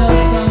myself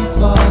from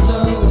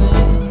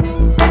following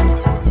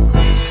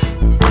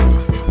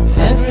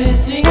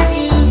everything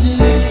you do.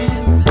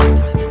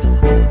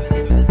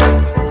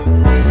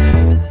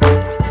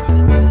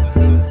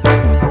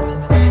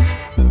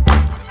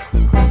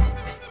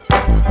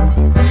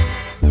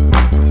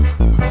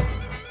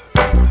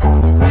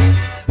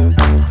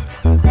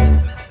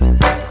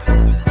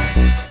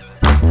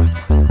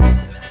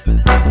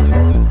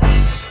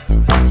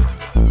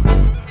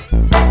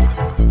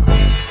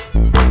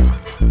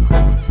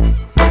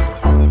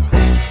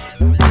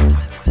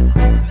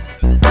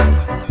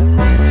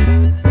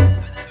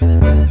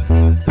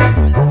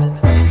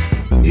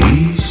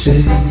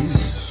 Dices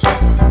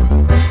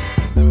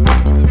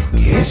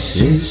que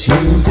se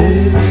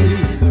siente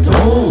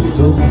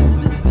todo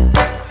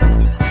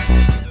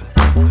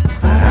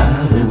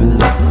parado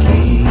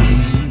aquí.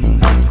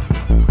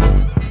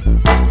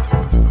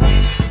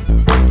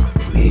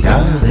 Mira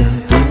de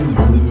tu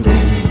mundo.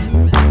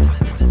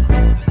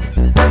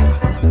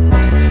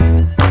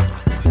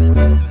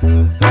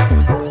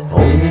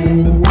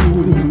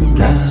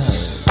 Horas,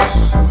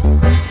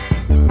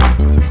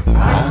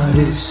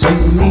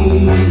 parecen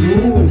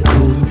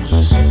minutos.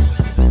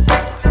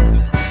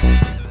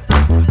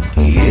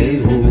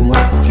 Quiero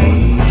aquí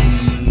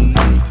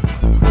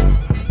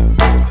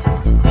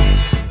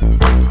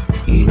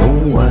y no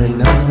hay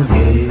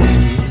nadie.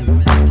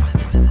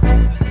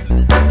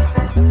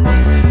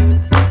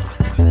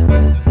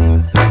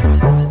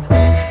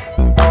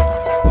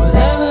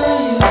 Whatever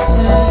you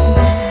say,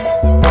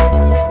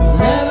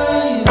 whatever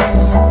you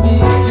want me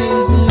to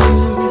do,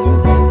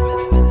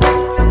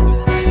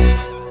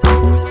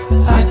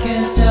 I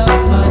can't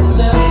help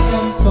myself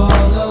from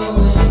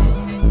following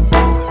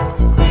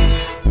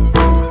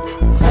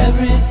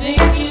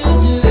everything you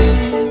do.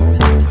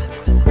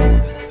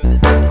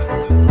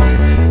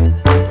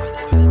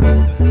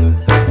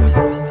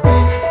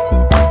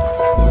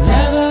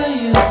 Whatever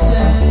you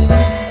say,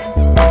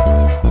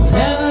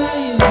 whatever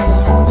you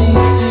want me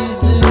to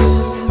do,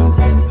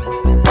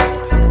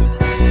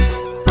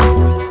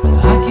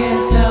 I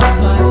can't help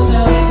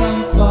myself from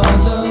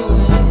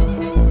following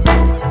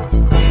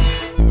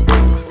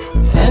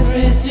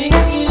everything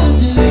you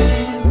do.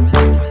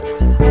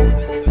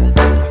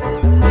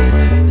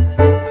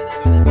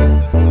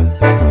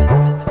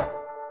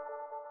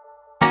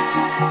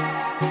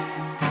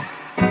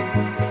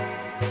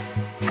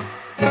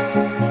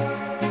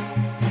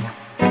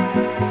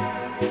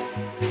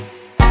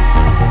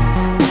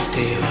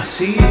 Te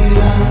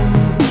vacilan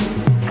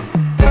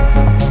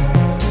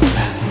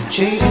la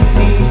noche y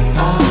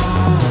día.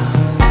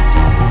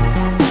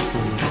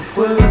 Un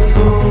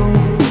recuerdo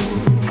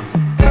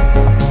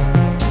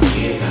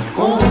llega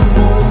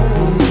como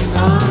un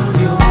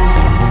avión.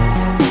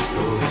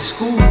 Lo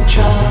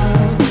escuchas,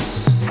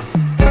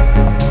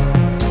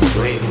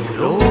 luego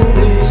lo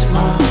ves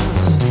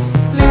más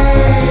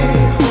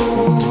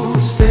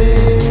lejos de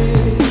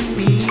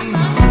mi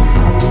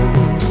mano.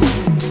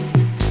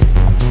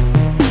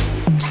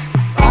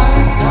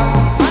 Falta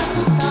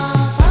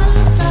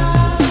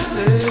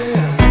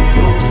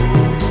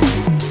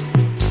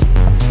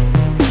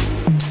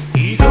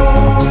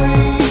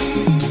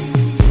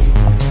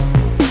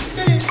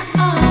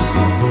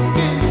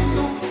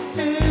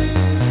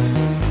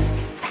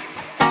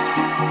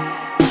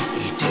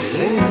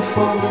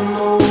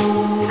teléfonos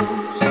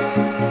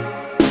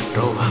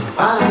roban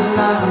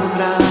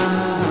palabras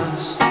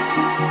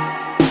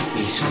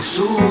y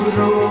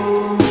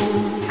susurros,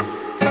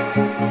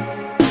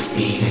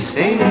 miles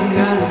de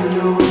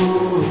engaños,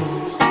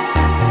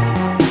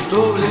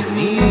 doble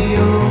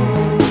mío,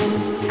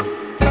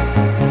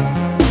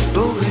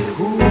 doble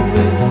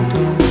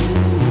juventud,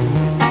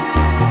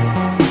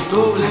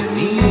 doble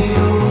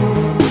mío,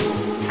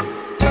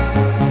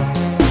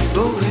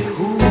 doble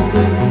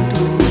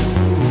juventud.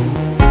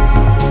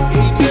 ¿Y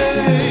qué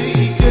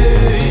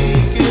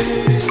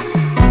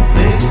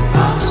me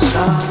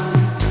pasa?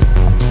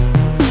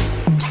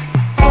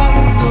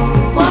 Cuando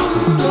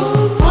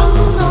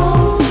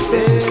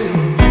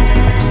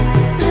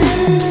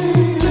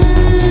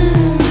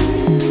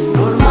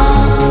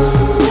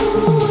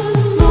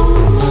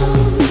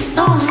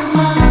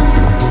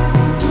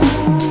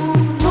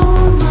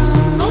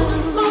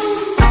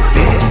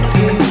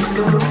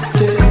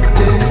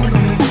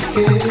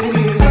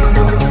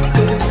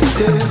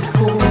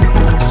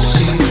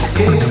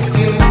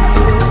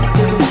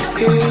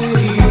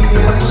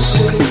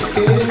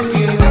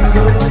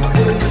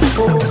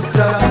veo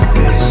otra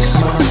vez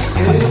más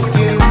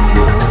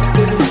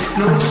queriéndote,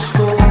 nos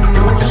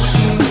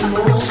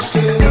conocimos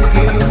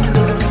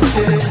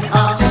queriéndote,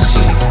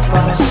 así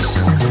vas.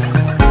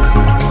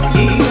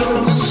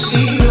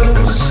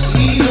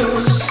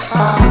 Ios,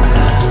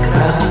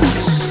 palabras,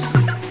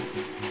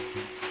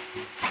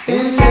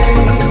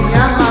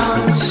 enseña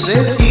más de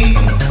ti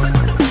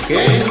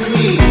que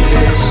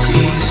miles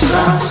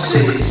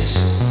disfraces.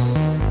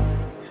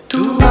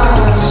 Tú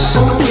vas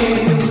con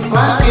quien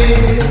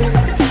cualquier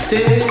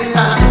te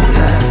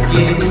habla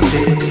bien,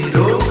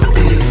 pero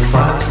te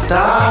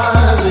falta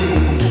ver.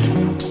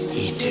 Y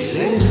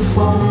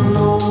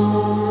teléfonos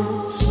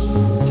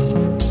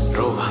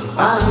roban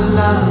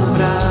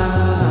palabras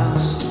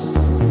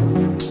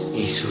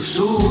y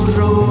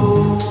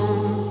susurros,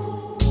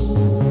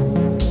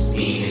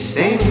 miles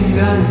de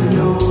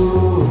engaños,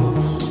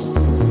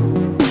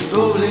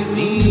 doble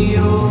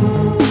mío,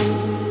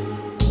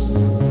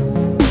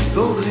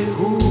 doble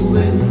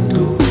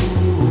juventud,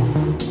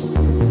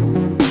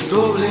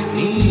 doble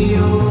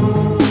mío,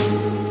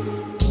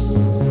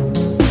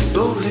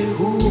 doble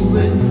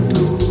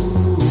juventud.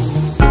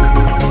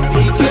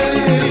 ¿Y qué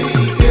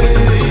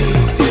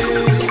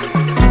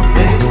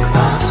me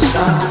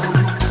pasa?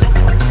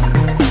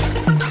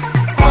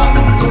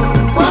 Cuando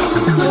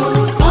veo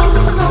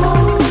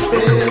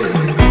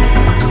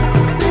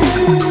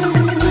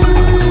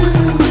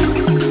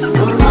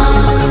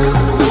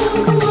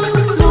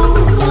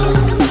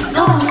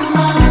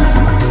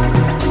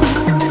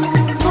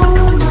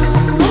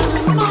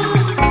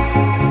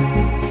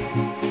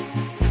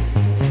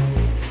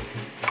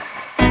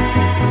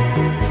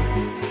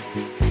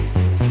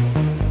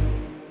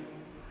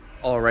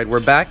All right, we're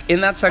back.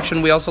 In that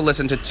section, we also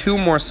listened to two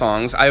more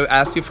songs. I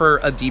asked you for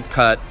a deep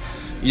cut.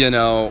 You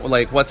know,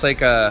 like what's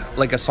like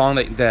a song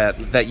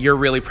that you're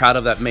really proud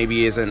of that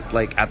maybe isn't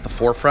like at the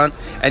forefront,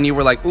 and you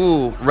were like,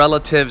 ooh,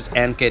 Relatives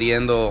and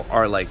Queriendo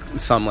are like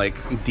some like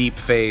deep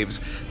faves.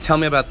 Tell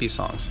me about these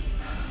songs.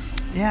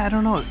 Yeah, I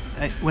don't know.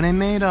 When I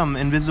made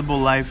Invisible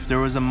Life, there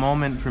was a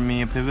moment for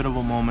me, a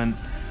pivotal moment.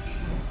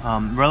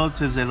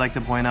 Relatives, I'd like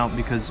to point out,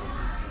 because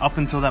up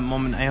until that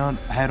moment, I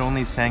had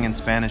only sang in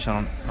Spanish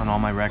on all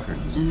my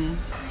records. Mm-hmm.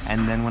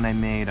 And then when I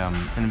made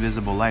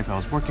Invisible Life, I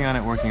was working on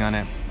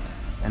it.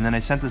 And then I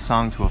sent the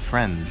song to a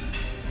friend,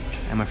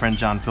 and my friend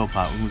John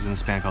Philpott, who's in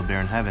this band called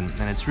Bear in Heaven.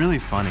 And it's really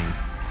funny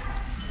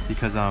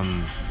because I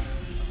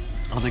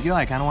was like, yo,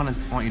 I kind of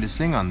want you to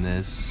sing on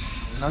this.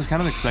 And I was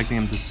kind of expecting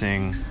him to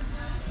sing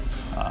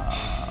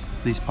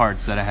these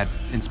parts that I had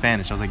in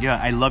Spanish. I was like, yeah,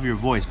 I love your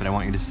voice, but I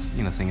want you to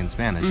sing in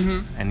Spanish.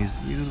 Mm-hmm. And he's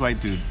this white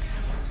dude,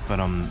 but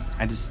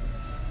I just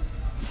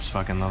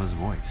fucking love his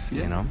voice,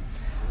 you know.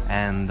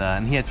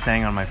 And he had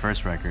sang on my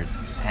first record,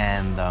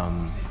 and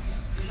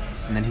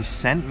then he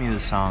sent me the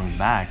song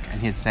back,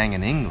 and he had sang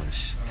in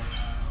English,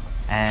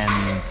 and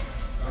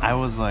I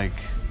was like,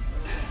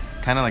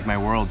 kind of like my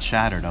world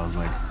shattered. I was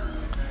like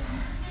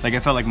I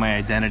felt like my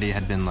identity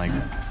had been like,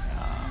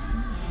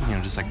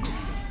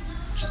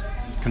 just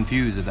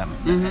confused at that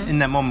in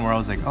that moment where I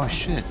was like, oh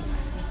shit,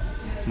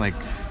 like,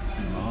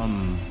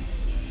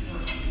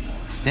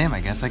 damn,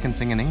 I guess I can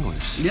sing in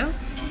English. Yeah,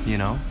 you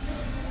know.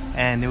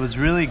 And it was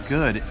really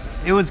good.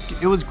 It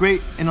was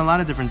great in a lot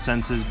of different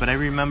senses, but I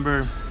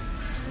remember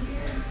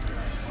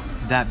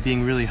that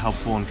being really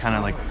helpful and kind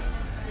of like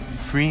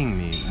freeing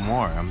me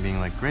more. I'm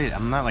being like, great,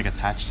 I'm not like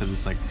attached to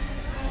this like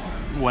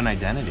one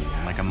identity.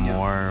 I'm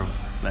more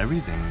of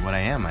everything, what I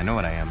am. I know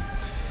what I am.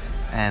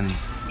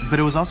 But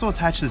it was also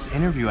attached to this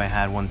interview I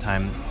had one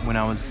time when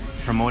I was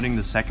promoting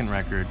the second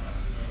record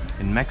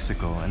in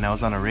Mexico, and I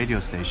was on a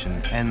radio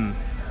station, and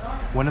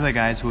one of the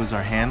guys who was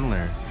our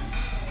handler,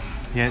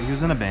 he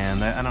was in a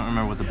band. I don't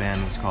remember what the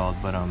band was called,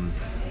 but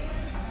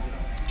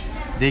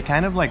they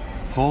kind of like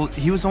pulled.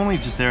 He was only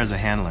just there as a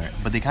handler,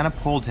 but they kind of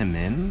pulled him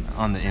in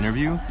on the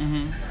interview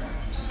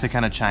to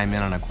kind of chime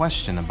in on a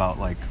question about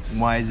like,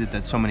 why is it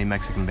that so many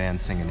Mexican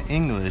bands sing in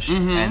English,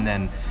 and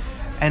then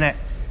And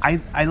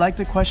I liked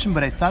the question,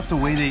 but I thought the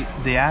way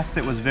they asked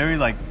it was very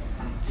like.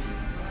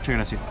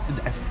 I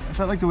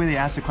felt like the way they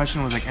asked the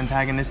question was like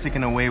antagonistic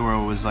in a way where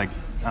it was like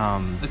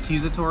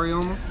Accusatory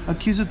almost?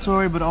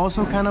 accusatory, but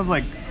also kind of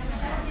like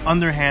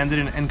underhanded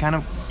and kind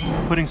of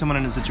putting someone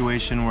in a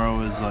situation where it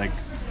was like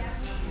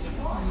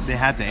they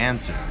had to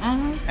answer,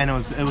 and it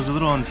was a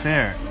little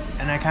unfair,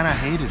 and I kind of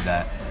hated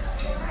that.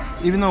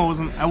 Even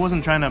though I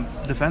wasn't trying to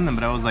defend them,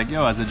 but I was like,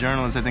 yo, as a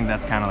journalist, I think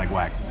that's kind of like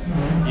whack.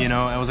 You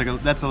know, I was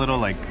like, that's a little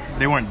like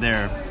they weren't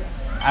there.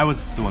 I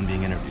was the one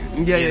being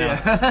interviewed.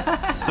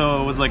 Yeah.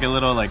 So it was like a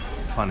little like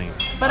funny.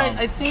 But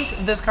I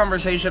think this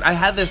conversation, I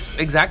had this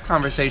exact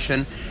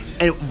conversation,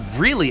 and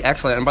really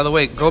excellent. And by the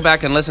way, go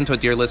back and listen to it,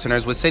 dear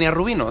listeners, with Senia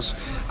Rubinos.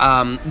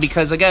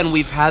 Because again,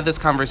 we've had this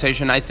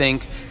conversation, I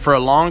think, for a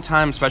long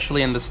time,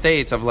 especially in the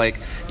States, of like,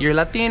 you're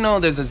Latino,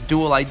 there's this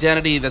dual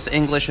identity, this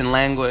English and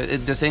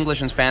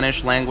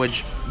Spanish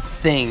language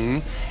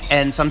thing,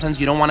 and sometimes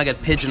you don't want to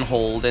get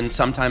pigeonholed, and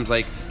sometimes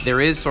like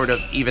there is sort of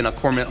even a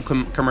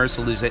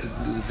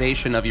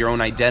commercialization of your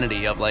own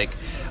identity of like,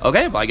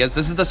 okay, well, I guess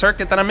this is the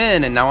circuit that I'm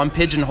in, and now I'm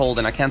pigeonholed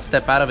and I can't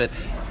step out of it.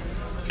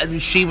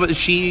 And she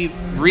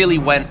really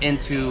went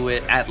into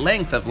it at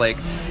length of like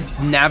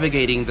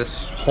navigating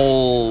this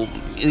whole,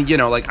 you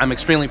know, like I'm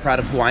extremely proud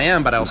of who I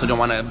am, but I also don't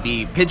want to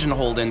be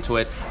pigeonholed into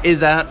it. Is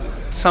that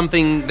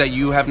something that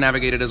you have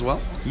navigated as well?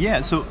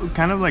 Yeah, so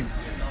kind of like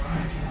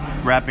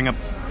wrapping up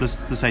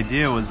this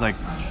idea was like,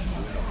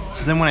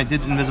 so then when I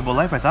did Invisible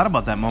Life, I thought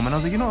about that moment. I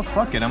was like, you know what,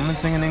 fuck it. I'm going to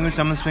sing in English,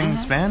 I'm going to sing in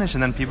Spanish,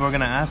 and then people are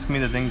going to ask me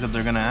the things that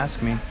they're going to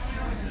ask me.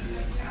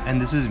 And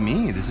this is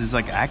me. This is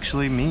like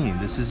actually me.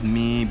 This is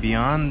me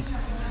beyond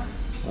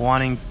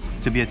wanting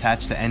to be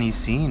attached to any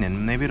scene,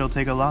 and maybe it'll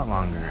take a lot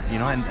longer, you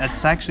know? And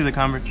that's actually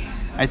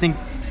I think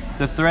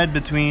the thread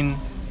between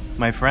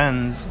my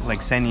friends like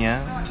Senia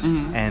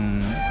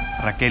and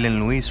Raquel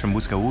and Luis from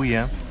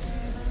Buscabulla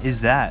is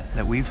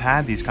that we've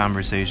had these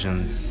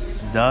conversations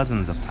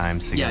dozens of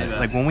times together. Yeah.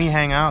 Like when we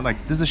hang out,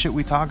 like this is the shit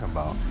we talk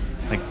about.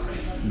 Like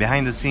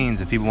behind the scenes,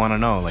 if people want to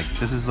know, like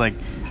this is like,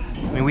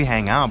 I mean, we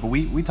hang out, but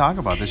we talk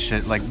about this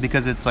shit, like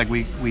because it's like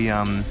we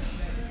know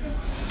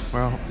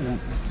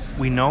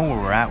where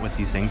we're at with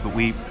these things, but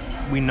we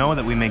know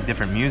that we make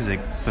different music,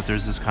 but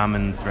there's this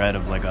common thread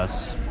of like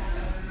us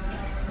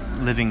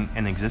living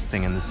and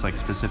existing in this like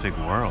specific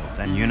world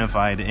and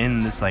unified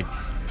in this like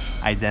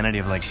identity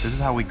of like this is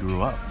how we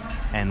grew up.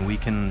 And we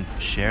can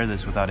share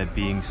this without it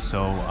being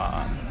so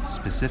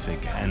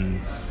specific.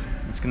 And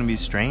it's going to be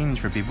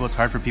strange for people. It's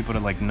hard for people to,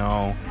 like,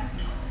 know.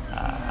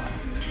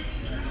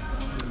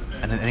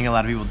 And I think a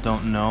lot of people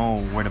don't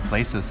know where to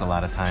place this a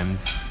lot of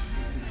times.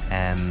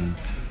 And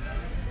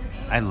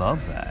I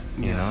love that,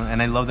 you know? And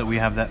I love that we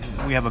have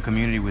a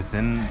community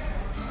within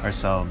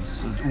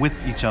ourselves, with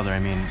each other,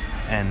 I mean.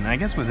 And I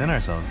guess within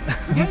ourselves.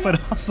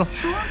 But also...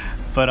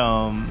 But,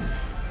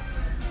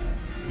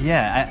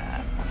 yeah,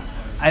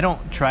 I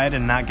don't try to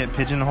not get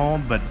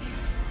pigeonholed, but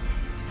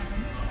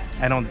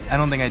I don't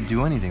think I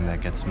do anything that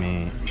gets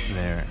me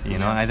there. You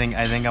know, I think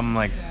I'm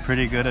like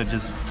pretty good at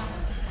just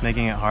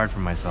making it hard for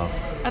myself.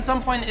 At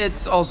some point,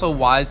 it's also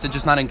wise to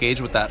just not engage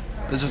with that.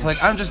 It's just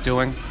like I'm just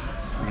doing,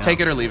 take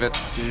it or leave it.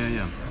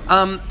 Yeah.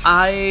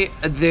 I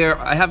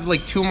have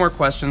like two more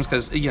questions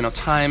because you know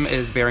time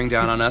is bearing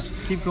down on us.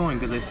 Keep going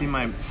because I see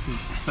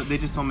they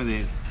just told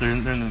me they're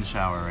in the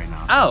shower right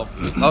now. Oh,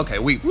 okay.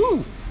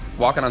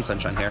 Walking on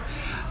sunshine here.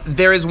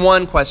 There is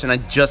one question I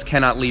just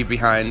cannot leave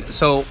behind.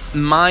 So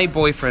my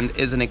boyfriend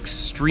is an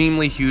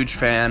extremely huge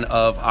fan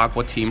of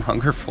Aqua Team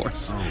Hunger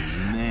Force. Oh,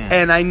 man.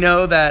 And I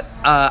know that,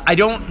 I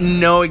don't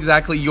know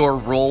exactly your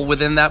role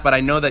within that, but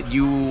I know that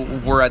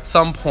you were at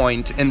some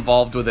point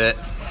involved with it.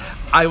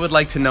 I would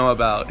like to know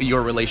about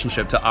your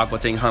relationship to Aqua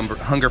Team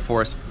Hunger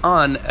Force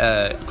on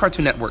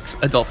Cartoon Network's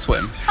Adult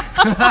Swim.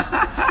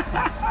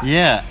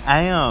 Yeah,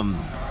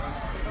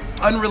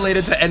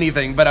 Unrelated to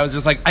anything, but I was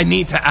just like, I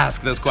need to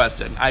ask this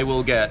question. I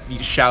will get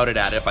shouted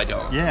at if I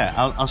don't. Yeah,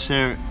 I'll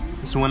share.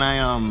 So when I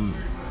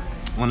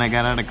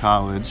got out of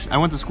college, I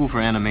went to school for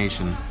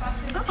animation,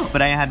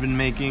 but I had been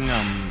making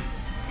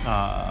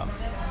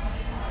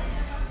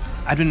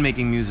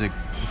music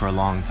for a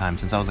long time,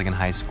 since I was like in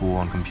high school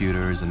on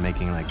computers and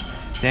making like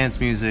dance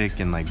music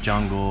and like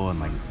jungle and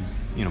like,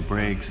 you know,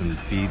 breaks and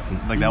beats and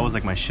like that was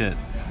like my shit.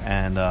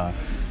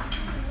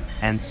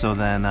 And so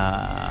then, then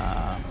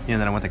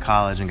I went to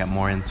college and got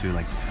more into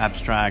like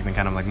abstract and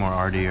kind of like more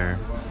artier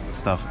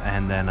stuff.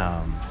 And then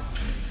I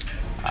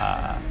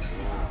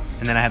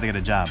had to get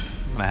a job.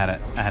 I had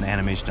an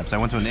animation job. So I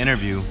went to an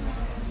interview,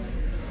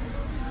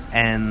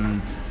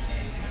 and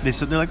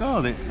they're like,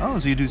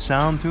 so you do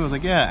sound too? I was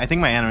like, yeah. I think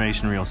my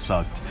animation reel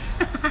sucked.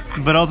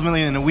 But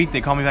ultimately, in a week,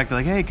 they called me back. They're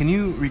like, hey, can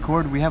you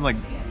record? We have like,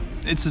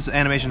 it's this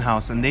animation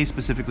house, and they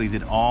specifically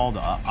did all the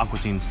Aqua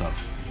Teen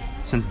stuff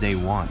since day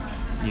one.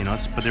 You know,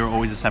 but they were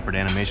always a separate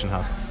animation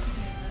house.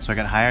 So I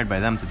got hired by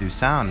them to do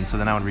sound, and so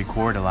then I would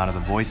record a lot of the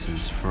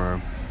voices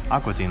for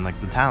Aqua Teen, like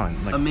the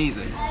talent. Like,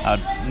 amazing.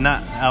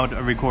 I would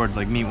record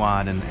like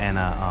Meatwad and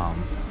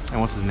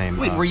what's his name?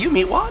 Wait, were you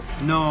Meatwad?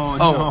 No.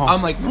 Oh, no.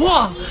 I'm like,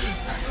 whoa!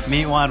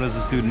 Meatwad was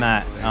this dude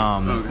Matt,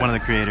 one of the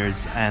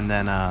creators, and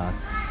then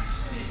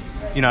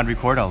I'd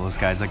record all those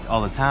guys, like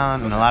all the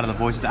talent and a lot of the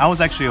voices. I was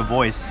actually a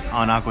voice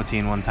on Aqua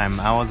Teen one time.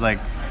 I was like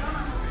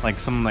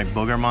some like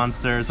booger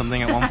monster or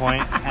something at one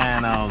point,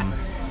 and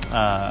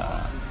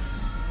a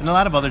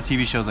lot of other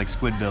TV shows like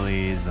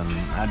Squidbillies, and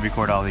I'd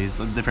record all these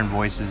different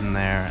voices in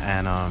there,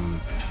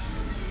 and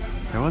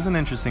there was an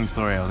interesting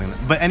story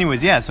but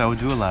anyways, yeah, so I would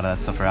do a lot of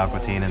that stuff for Aqua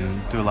Teen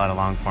and do a lot of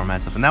long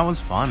format stuff, and that was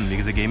fun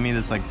because it gave me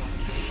this like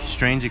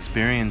strange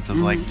experience of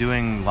like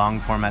doing long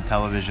format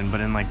television,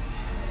 but in like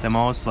the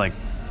most like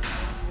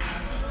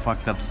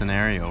fucked up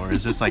scenario where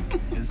it's just like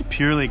it's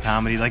purely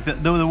comedy. Like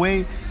the way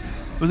it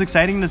was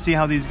exciting to see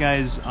how these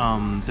guys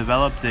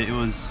developed it. It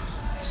was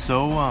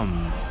so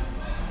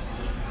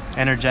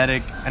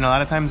energetic and a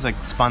lot of times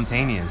like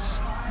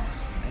spontaneous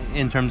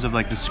in terms of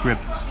like the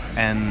script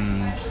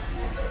and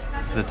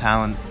the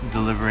talent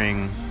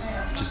delivering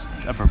just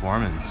a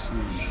performance.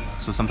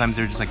 So sometimes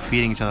they're just like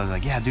feeding each other,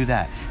 like, yeah, do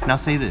that. Now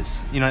say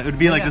this. It would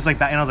be like this, like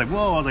that. And I was like,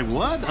 whoa. I was like,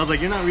 what? I was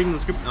like, you're not reading the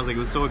script. I was like, it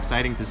was so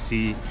exciting to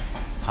see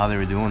how they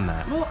were doing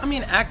that. Well, I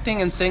mean,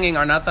 acting and singing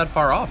are not that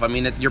far off. I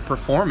mean, you're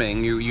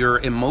performing, you're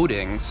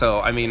emoting.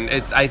 So, I mean,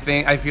 I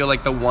feel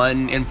like the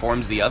one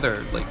informs the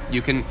other. Like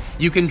you can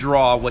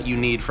draw what you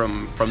need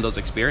from those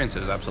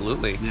experiences.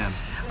 Absolutely. Yeah.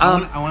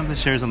 I wanted to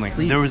share something.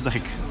 Please. There was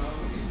like,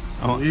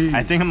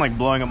 I think I'm like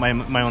blowing up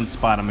my own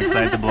spot. I'm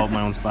excited to blow up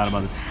my own spot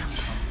about it.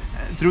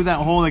 Through that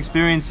whole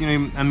experience,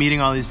 I'm meeting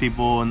all these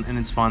people and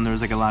it's fun. There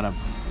was like we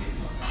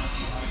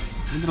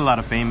did a lot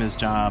of famous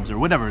jobs or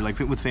whatever, like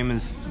with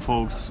famous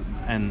folks,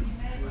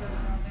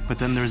 but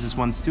then there's this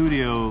one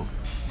studio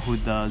who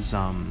does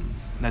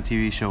that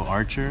TV show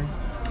Archer.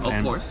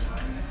 Of course.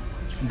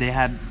 They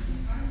had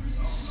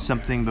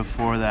something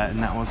before that,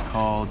 and that was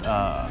called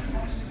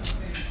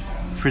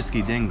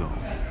Frisky Dingo.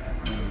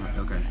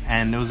 Okay.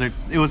 And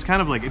it was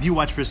kind of like, if you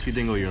watch Frisky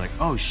Dingo, you're like,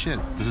 oh shit,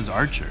 this is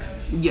Archer.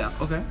 Yeah.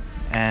 Okay.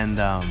 And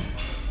I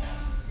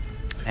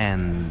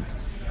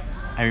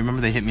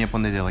remember they hit me up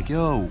one day. They're like,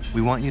 "Yo,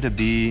 we want you to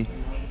be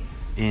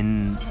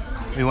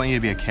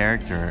a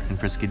character in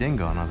Frisky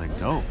Dingo." And I was like,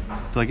 "Dope."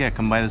 They're like, "Yeah,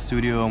 come by the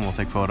studio and we'll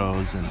take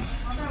photos and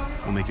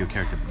we'll make you a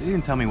character." But they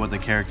didn't tell me what the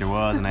character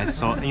was, and I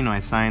saw, I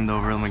signed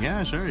over. I'm like,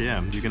 "Yeah, sure,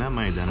 yeah, you can have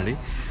my identity."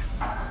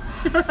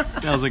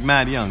 I was like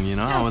mad young,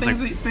 Yeah, I was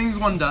things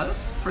one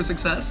does for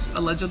success,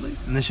 allegedly.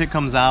 And this shit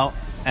comes out,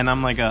 and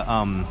I'm like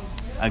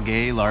a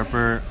gay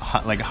LARPer,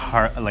 like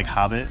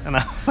Hobbit, and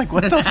I was like,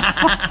 what the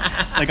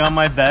fuck? Like on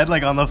my bed,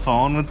 like on the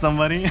phone with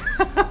somebody.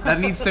 That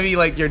needs to be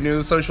like your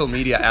new social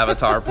media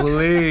avatar,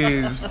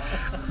 please.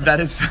 That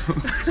is so...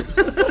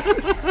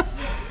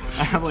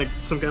 I have like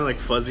some kind of like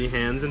fuzzy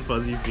hands and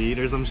fuzzy feet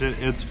or some shit.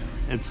 It's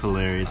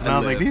hilarious. And I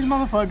was like, these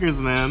motherfuckers,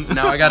 man.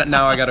 Now I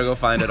gotta go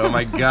find it. Oh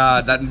my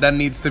god, that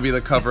needs to be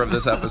the cover of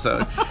this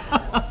episode.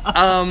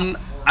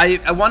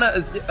 I want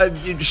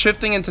to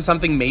shifting into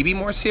something maybe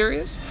more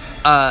serious.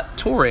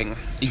 Touring.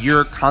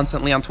 You're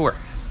constantly on tour.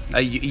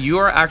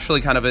 You're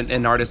actually kind of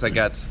an artist that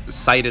gets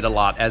cited a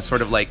lot as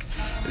sort of like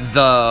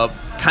the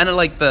kind of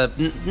like the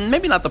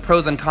maybe not the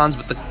pros and cons,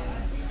 but the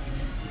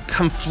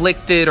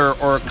conflicted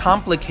or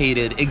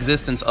complicated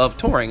existence of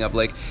touring. Of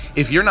like,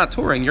 if you're not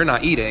touring, you're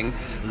not eating.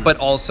 But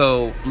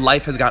also,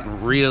 life has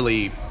gotten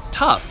really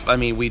tough. I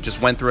mean, we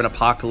just went through an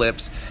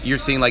apocalypse. You're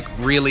seeing like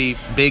really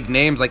big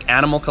names like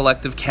Animal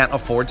Collective can't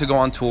afford to go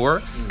on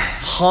tour.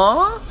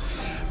 Huh?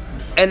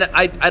 And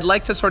I'd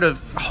like to sort of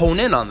hone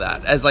in on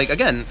that as like,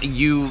 again,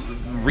 you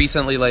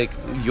recently, like,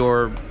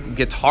 your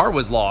guitar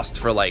was lost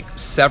for like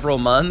several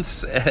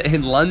months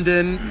in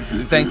London.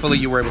 Thankfully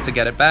you were able to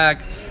get it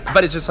back.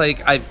 But it's just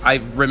like, I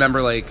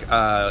remember like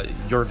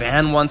your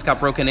van once got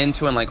broken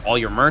into and like all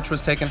your merch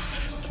was taken.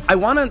 I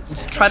want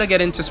to try to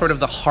get into sort of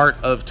the heart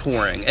of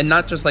touring and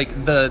not just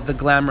like the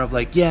glamour of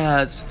like,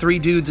 yeah, it's 3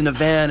 dudes in a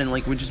van and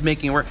like we're just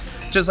making it work.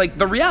 Just like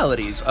the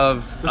realities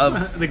of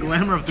the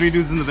glamour of 3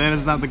 dudes in the van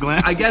is not the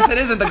glamour. I guess it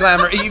isn't the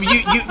glamour.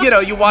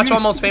 You watch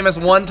Almost Famous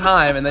one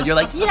time and then you're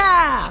like,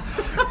 yeah.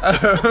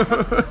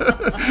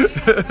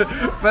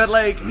 But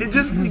like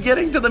just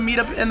getting to the meat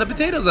and the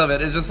potatoes of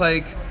it is just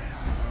like,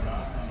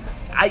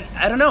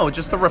 I don't know,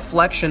 just a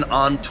reflection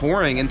on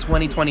touring in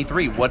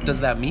 2023. What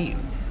does that mean?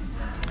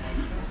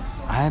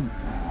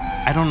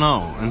 I don't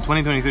know. In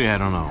 2023, I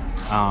don't know.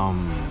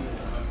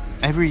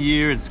 Every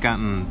year it's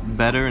gotten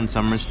better in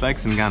some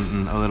respects and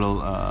gotten a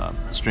little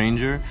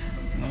stranger.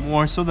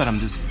 More so that I'm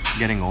just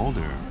getting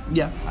older.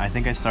 Yeah. I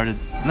think I started,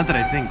 not that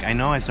I think, I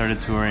know I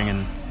started touring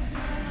in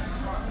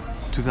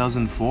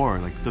 2004.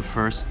 Like the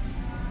first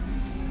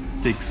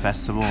big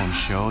festival and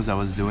shows I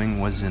was doing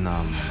was in,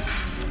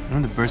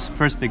 the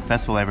first big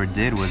festival I ever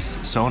did was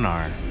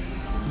Sonar.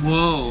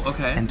 Whoa,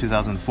 okay. In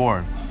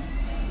 2004.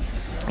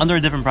 Under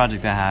a different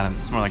project I had.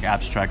 It's more like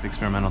abstract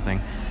experimental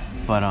thing.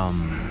 But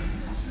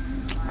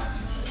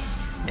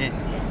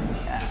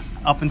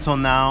up until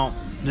now,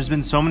 there's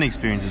been so many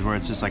experiences where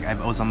it's just like I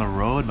was on the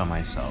road by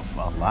myself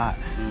a lot.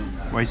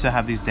 Where I used to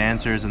have these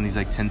dancers in these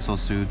like tinsel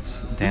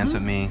suits dance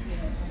with me.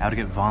 I would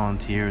get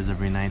volunteers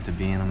every night to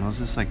be in them. It was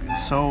just like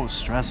so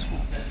stressful.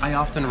 I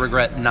often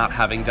regret not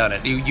having done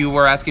it. You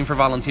were asking for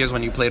volunteers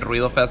when you played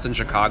Ruido Fest in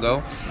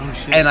Chicago. Oh,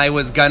 shit. And I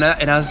was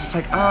just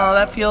like, oh,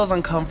 that feels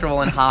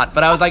uncomfortable and hot.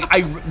 But I was like,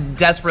 I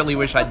desperately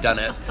wish I'd done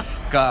it.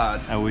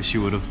 God. I wish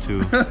you would have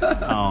too.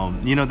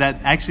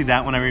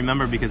 That one I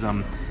remember because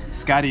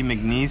Scotty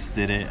McNeese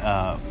did it.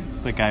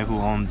 The guy who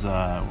owns,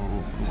 I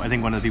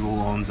think one of the people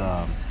who owns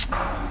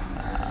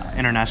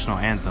International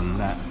Anthem,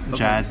 that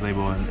jazz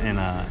label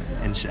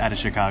out of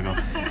Chicago.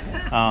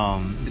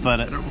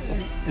 But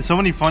so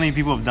many funny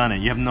people have done it.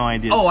 You have no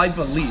idea. Oh, I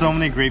believe. So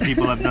many great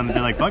people have done it.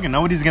 They're like, fucking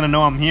nobody's gonna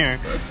know I'm here.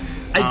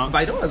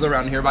 Baidoa's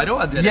around here.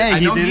 Baidoa did it. Yeah, I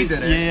know he he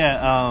did did it. it.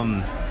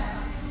 Yeah.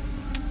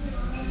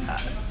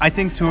 I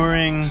think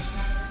touring.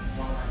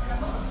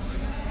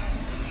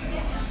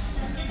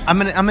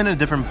 I'm in a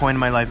different point in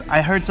my life.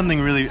 I heard something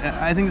really.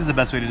 I think this is the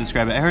best way to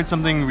describe it. I heard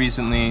something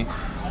recently.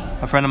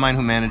 A friend of mine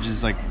who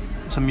manages like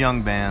some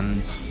young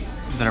bands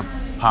that are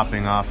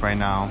popping off right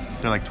now.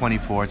 They're like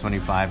 24,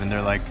 25, and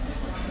they're like.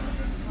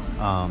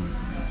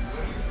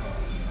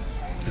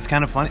 It's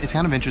kind of fun. It's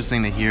kind of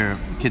interesting to hear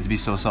kids be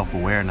so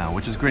self-aware now,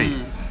 which is great.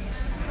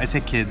 I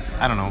say kids.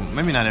 I don't know.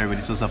 Maybe not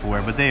everybody's so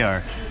self-aware, but they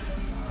are.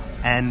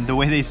 And the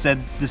way they said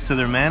this to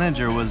their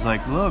manager was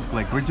like, look,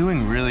 like we're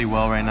doing really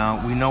well right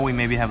now. We know we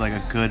maybe have like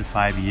a good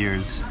 5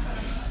 years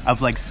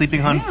of like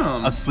sleeping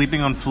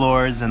on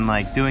floors and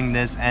like doing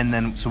this, and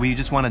then so we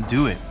just want to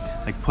do it.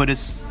 Like put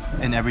us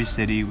in every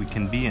city we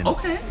can be in.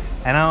 Okay.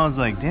 And I was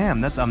like, damn,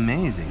 that's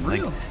amazing.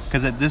 Real. Like,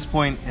 because at this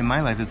point in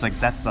my life, it's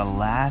like that's the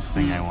last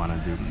thing I want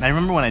to do. I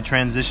remember when I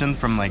transitioned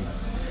from like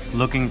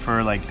looking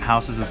for like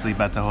houses to sleep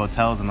at to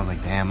hotels, and I was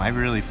like, damn, I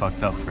really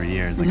fucked up for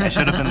years. Like I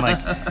should have been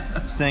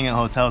like staying at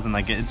hotels, and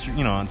like it's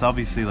it's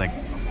obviously like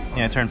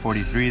I turned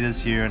 43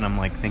 this year, and I'm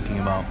like thinking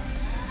about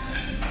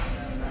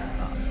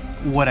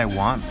what I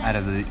want out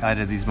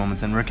of these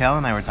moments. And Raquel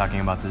and I were talking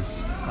about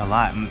this a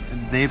lot. And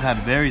they've had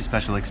very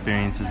special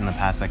experiences in the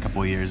past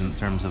couple of years in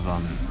terms of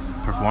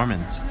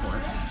performance. Of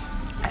course.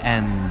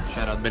 And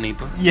Shout out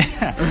Benito.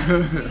 yeah,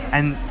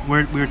 and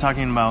we were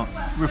talking about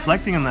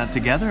reflecting on that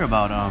together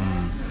about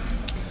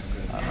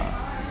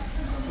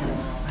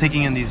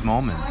taking in these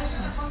moments,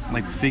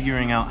 like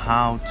figuring out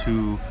how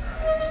to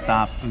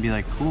stop and be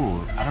like,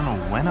 cool, I don't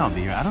know when I'll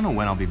be here. I don't know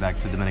when I'll be back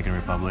to the Dominican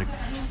Republic.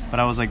 But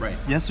I was like,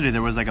 yesterday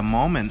there was like a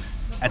moment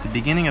at the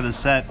beginning of the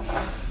set,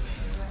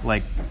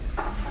 like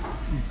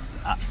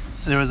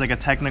there was like a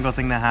technical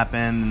thing that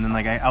happened, and then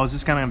like I was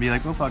just kind of gonna be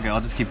like, well, fuck it,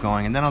 I'll just keep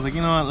going. And then I was like,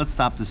 you know what, let's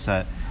stop the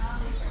set.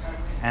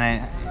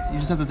 And you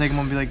just have to take a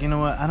moment and be like, you know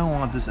what, I don't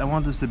want this. I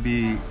want this to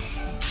be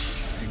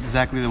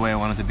exactly the way I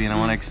want it to be, and I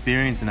want to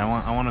experience it. And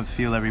I want to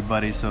feel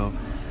everybody. So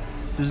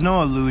there's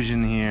no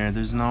illusion here.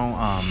 There's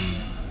no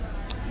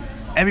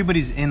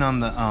everybody's in on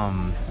the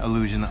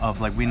illusion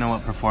of like we know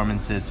what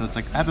performance is. So it's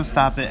like I have to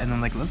stop it, and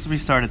then like let's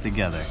restart it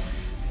together,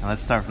 and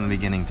let's start from the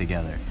beginning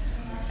together.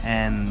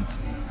 And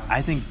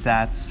I think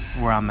that's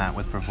where I'm at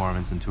with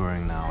performance and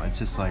touring now. It's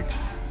just like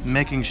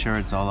making sure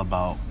it's all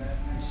about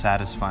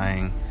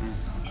satisfying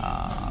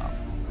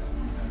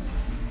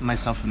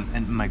myself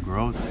and my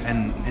growth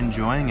and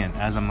enjoying it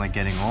as I'm like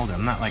getting older.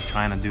 I'm not like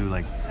trying to do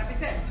like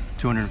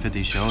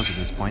 250 shows at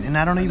this point, and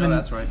I don't even.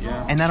 That's right.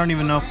 Yeah. And I don't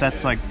even know if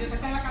that's like.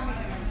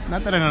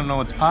 Not that I don't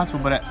know it's possible,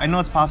 but I know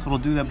it's possible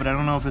to do that. But I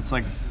don't know if it's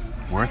like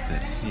worth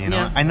it. You know,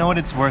 Yeah. I know what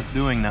it's worth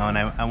doing now, and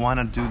I want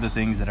to do the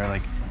things that are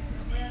like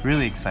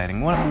really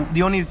exciting.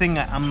 The only thing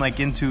I'm like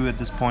into at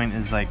this point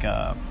is like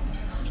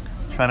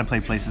trying to play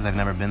places I've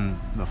never been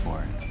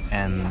before.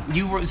 And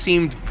You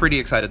seemed pretty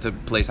excited to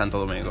play Santo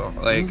Domingo.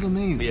 Like, it was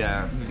amazing.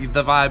 Yeah,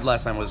 the vibe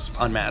last time was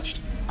unmatched.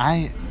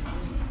 I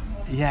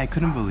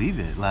couldn't believe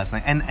it last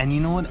night. And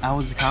you know what? I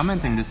was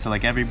commenting this to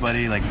like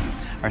everybody, like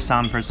our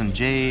sound person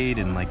Jade,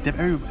 and like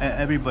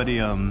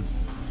everybody. I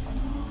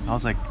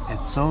was like,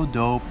 it's so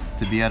dope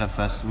to be at a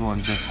festival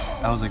and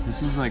I was like,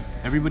 this is like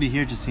everybody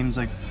here just seems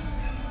like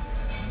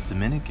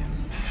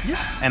Dominican.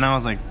 Yeah. And I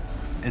was like,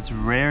 it's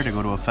rare to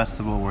go to a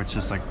festival where it's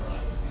just like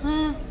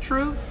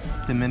True.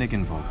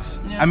 Dominican folks.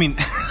 Yeah. I mean,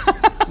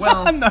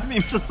 Well, I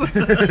mean, just like,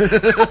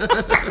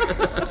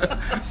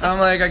 I'm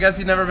like, I guess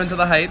you've never been to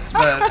the Heights,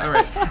 but all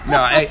right.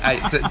 No,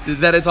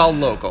 that it's all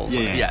locals.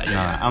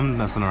 Yeah. I'm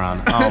messing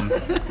around.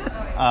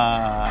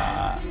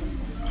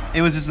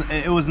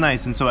 It was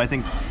nice, and so I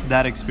think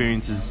that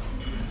experience is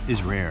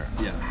rare.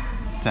 Yeah.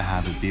 To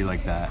have it be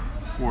like that,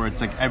 where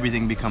it's like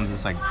everything becomes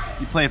this like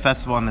you play a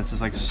festival and it's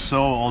just like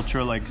so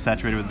ultra like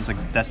saturated with this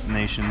like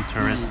destination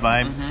tourist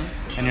vibe,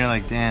 and you're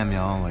like, damn,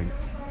 y'all, like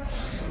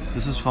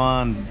this is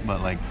fun,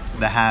 but like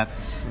the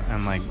hats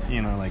and like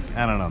like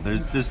I don't know,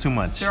 there's too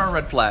much. There are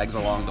red flags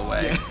along the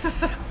way.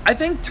 I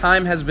think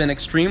time has been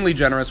extremely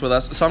generous with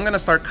us, so I'm going to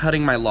start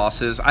cutting my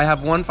losses. I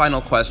have one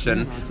final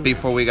question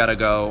before we got to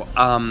go.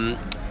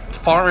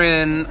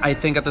 Foreign, I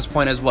think at this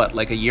point is what,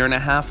 like a year and a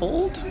half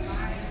old?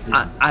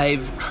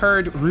 I've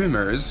heard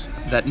rumors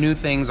that new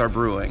things are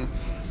brewing.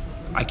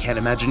 I can't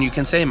imagine you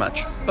can say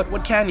much. But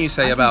what can you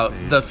say I can about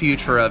say it. the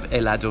future of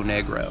Helado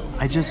Negro?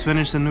 I just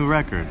finished a new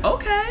record.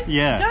 Okay.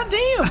 Yeah. God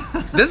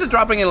damn. This is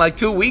dropping in like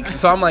 2 weeks,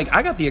 so I'm like,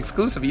 I got the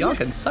exclusive. Y'all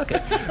can suck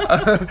it.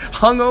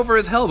 Hungover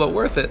as hell, but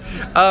worth it.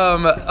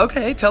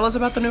 Okay, tell us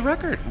about the new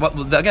record.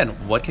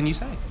 What can you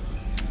say?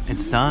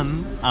 It's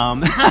done.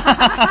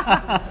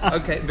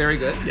 Okay, very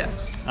good.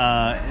 Yes.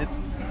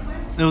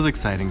 It was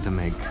exciting to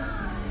make,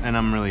 and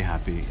I'm really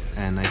happy.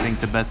 And I think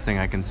the best thing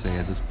I can say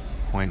at this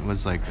point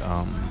was like,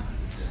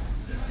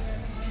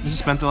 just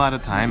spent a lot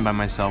of time by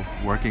myself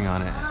working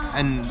on it.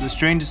 And the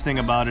strangest thing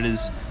about it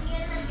is,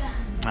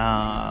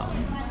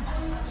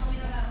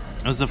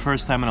 it was the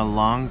first time in a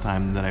long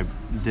time that I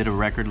did a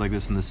record like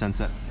this, in the sense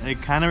that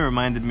it kind of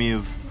reminded me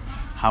of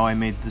how I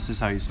made This Is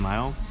How You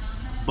Smile,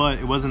 but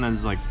it wasn't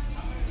as like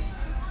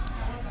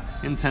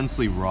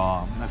intensely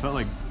raw. I felt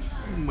like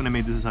when I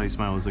made This Is How You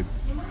Smile, it was like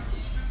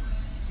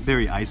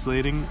very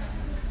isolating.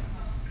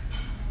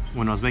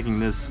 When I was making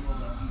this,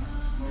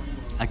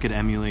 I could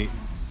emulate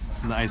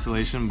the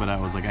isolation, but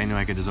I knew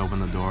I could just open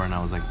the door and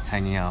I was like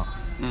hanging out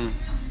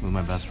with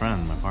my best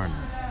friend, my partner.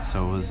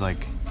 So it was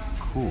like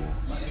cool.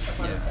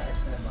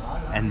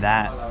 And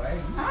that,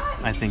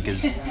 I think,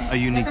 is a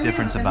unique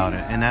difference about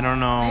it. And I don't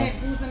know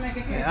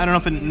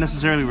if it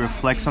necessarily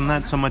reflects on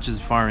that so much as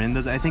Far In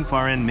does. I think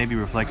Far In maybe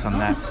reflects on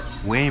that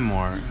way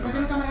more.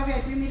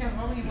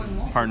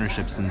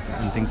 Partnerships and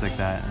things like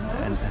that,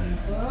 and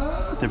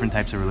different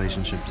types of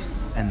relationships.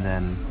 And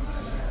then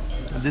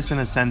this, in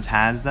a sense,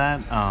 has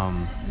that.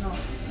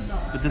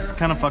 But this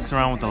kind of fucks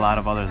around with a lot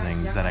of other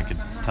things that I could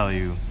tell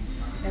you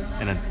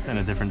in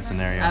a different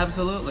scenario.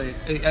 Absolutely.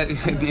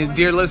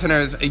 Dear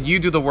listeners, you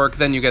do the work,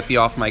 then you get the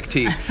off-mic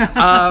tea.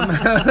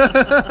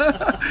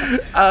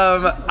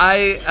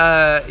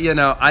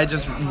 I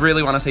just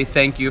really want to say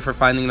thank you for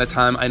finding the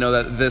time. I know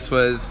that this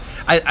was...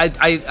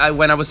 I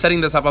when I was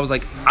setting this up, I was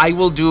like, I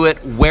will do it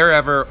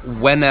wherever,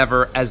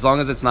 whenever, as long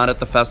as it's not at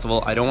the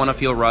festival. I don't want to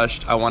feel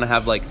rushed. I want to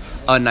have, like,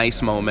 a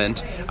nice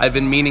moment. I've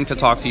been meaning to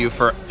talk to you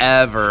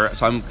forever,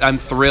 so I'm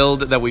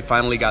thrilled that we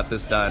finally got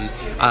this done.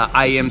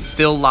 I am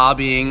still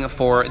lobbying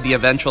for the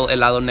eventual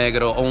Helado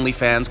Negro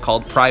OnlyFans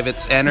called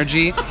Private's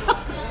Energy,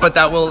 but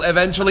that will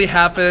eventually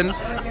happen.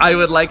 I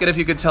would like it if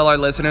you could tell our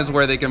listeners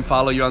where they can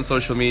follow you on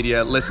social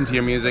media, listen to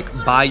your music,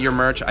 buy your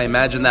merch. I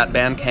imagine that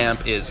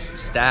Bandcamp is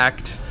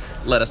stacked.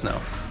 Let us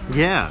know.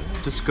 Yeah,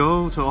 just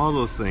go to all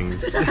those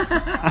things.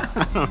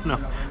 I don't know.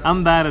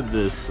 I'm bad at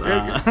this.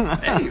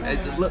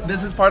 Hey, look,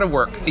 this is part of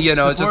work.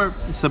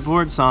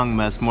 Support Song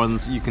Mess more than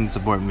you can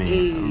support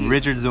me.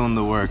 Richard's doing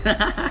the work.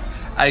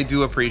 I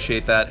do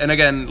appreciate that. And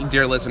again,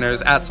 dear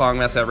listeners, at Song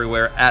Mess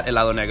everywhere, at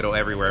Helado Negro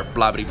everywhere,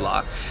 blah, blah,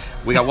 blah.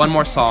 We got one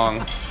more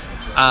song.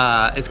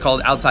 It's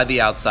called Outside the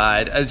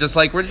Outside. Just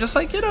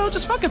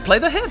fucking play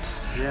the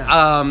hits.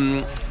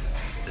 Yeah.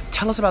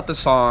 Tell us about the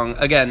song.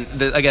 Again,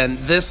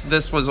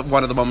 this was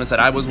one of the moments that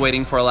I was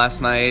waiting for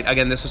last night.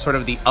 Again, this was sort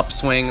of the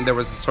upswing. There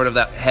was sort of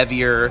that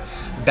heavier,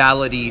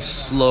 ballady,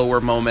 slower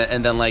moment,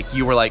 and then like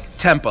you were like,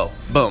 tempo,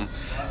 boom.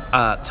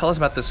 Tell us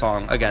about this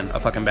song. Again, a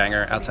fucking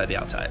banger, Outside the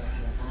Outside.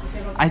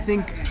 I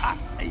think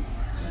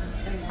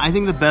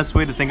the best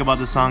way to think about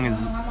this song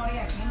is,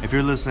 if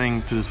you're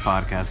listening to this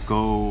podcast,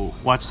 go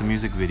watch the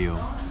music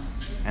video.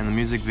 And the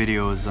music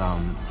video is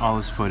all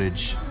this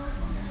footage.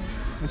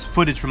 It's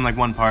footage from like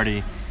one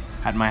party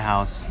at my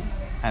house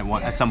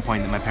at some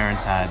point that my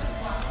parents had.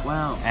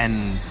 Wow.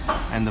 And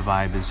the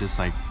vibe is just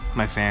like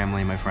my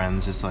family, my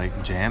friends, just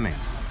like jamming.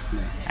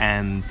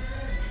 And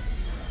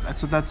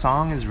that's what that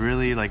song is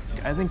really like,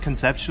 I think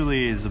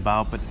conceptually is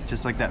about, but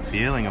just like that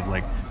feeling of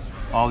like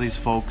all these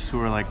folks who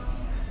are like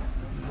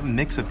a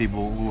mix of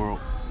people who are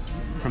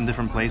from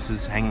different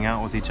places hanging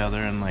out with each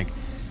other and like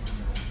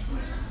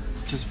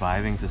just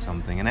vibing to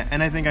something.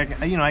 And I think I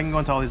can go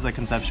into all these like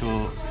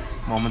conceptual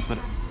moments, but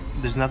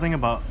there's nothing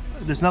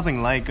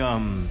like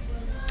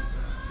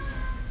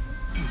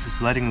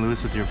just letting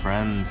loose with your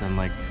friends and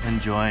like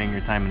enjoying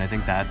your time. And I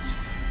think that's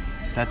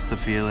the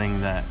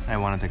feeling that I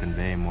wanted to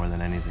convey more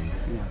than anything.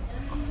 Yeah.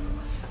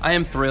 I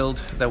am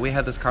thrilled that we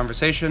had this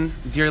conversation.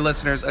 Dear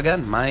listeners,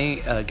 again, my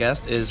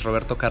guest is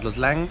Roberto Carlos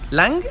Lang.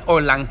 Lang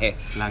or Lange?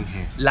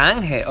 Lange.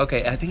 Lange.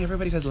 Okay, I think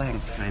everybody says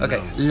Lang. I Okay,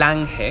 know.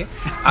 Lange,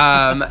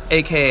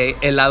 a.k.a.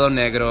 Helado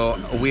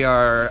Negro. We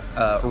are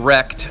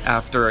wrecked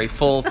after a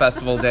full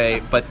festival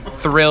day, but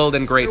thrilled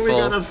and grateful. We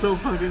got up so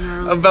fucking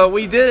early. But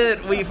we did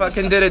it. We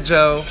fucking did it,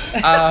 Joe.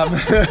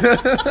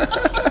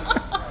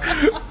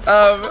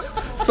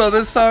 So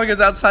this song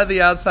is Outside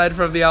the Outside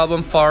from the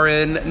album Far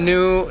In.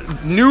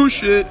 New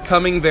shit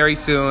coming very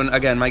soon.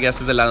 Again, my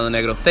guest is Helado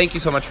Negro. Thank you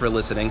so much for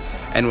listening,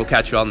 and we'll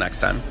catch you all next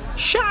time.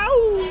 Ciao!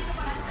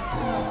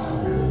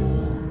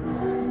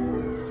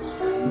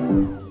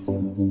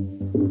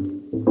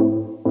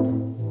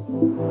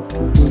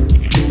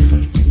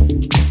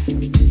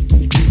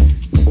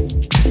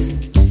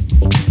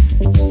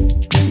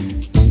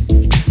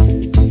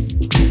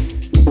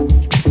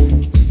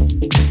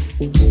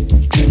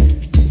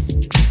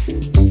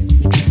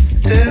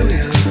 There we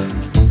are,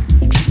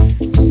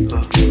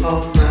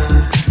 all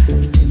night.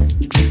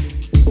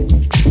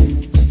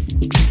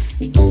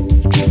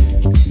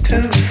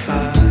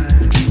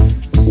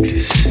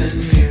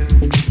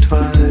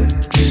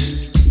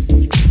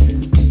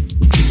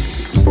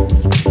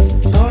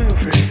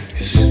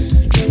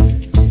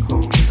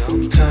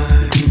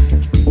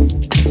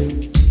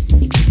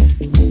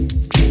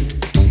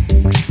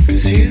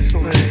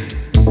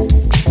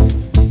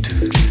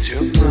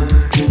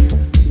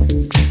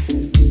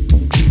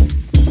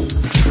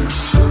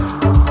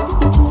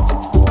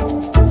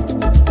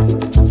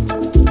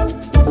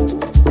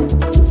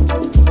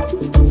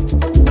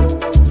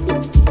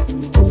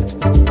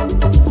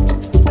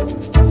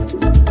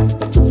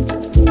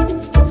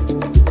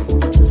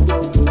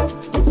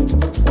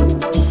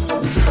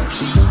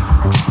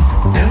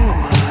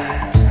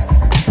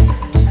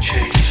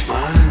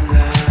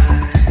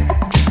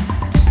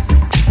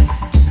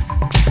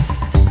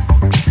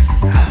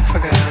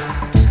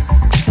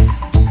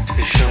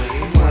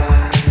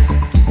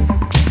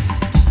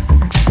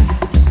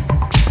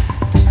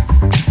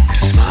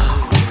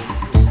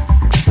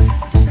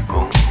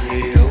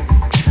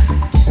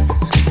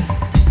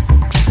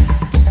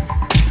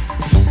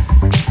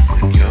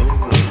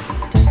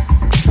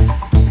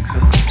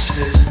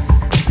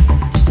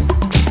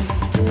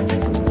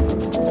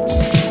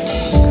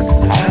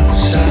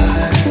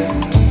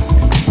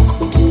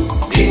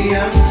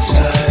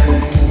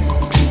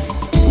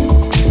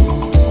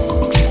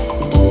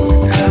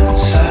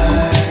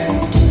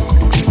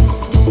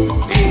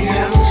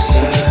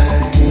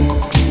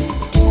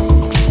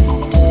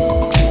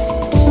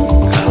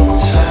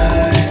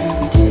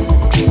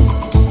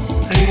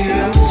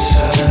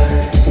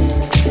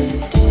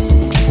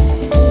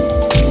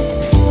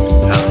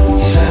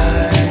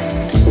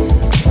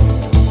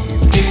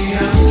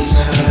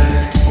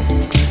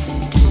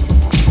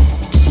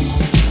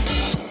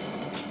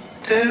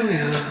 There we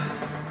are,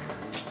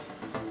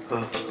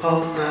 up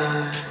all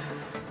night,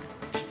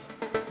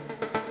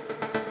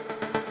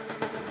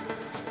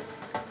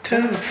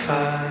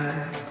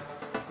 terrified,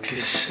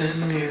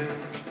 kissing you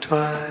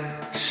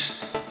twice.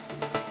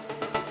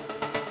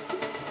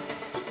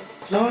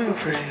 Blow your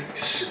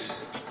brakes,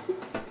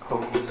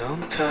 hold on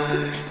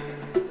tight.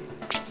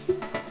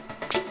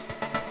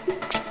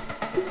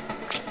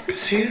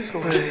 'Cause here's a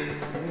way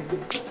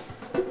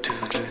to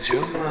lose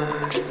your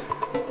mind.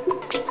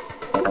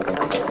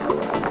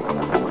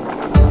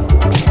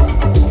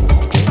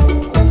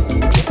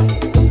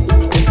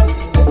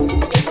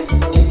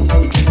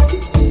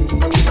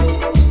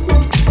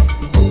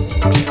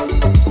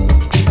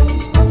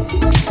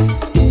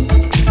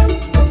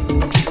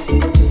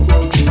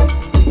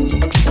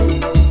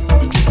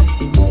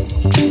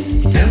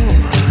 Never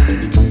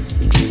mind,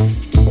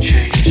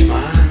 change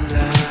my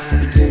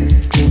life.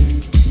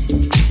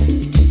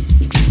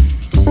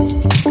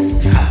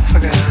 I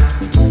forgot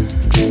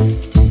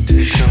to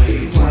show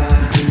you why.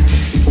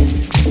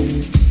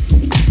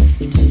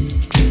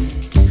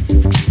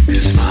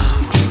 'Cause my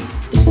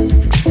world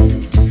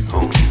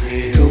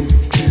only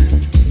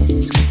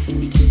opens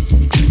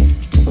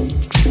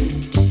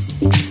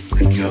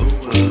when your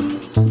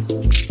world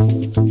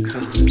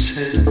comes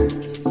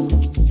in.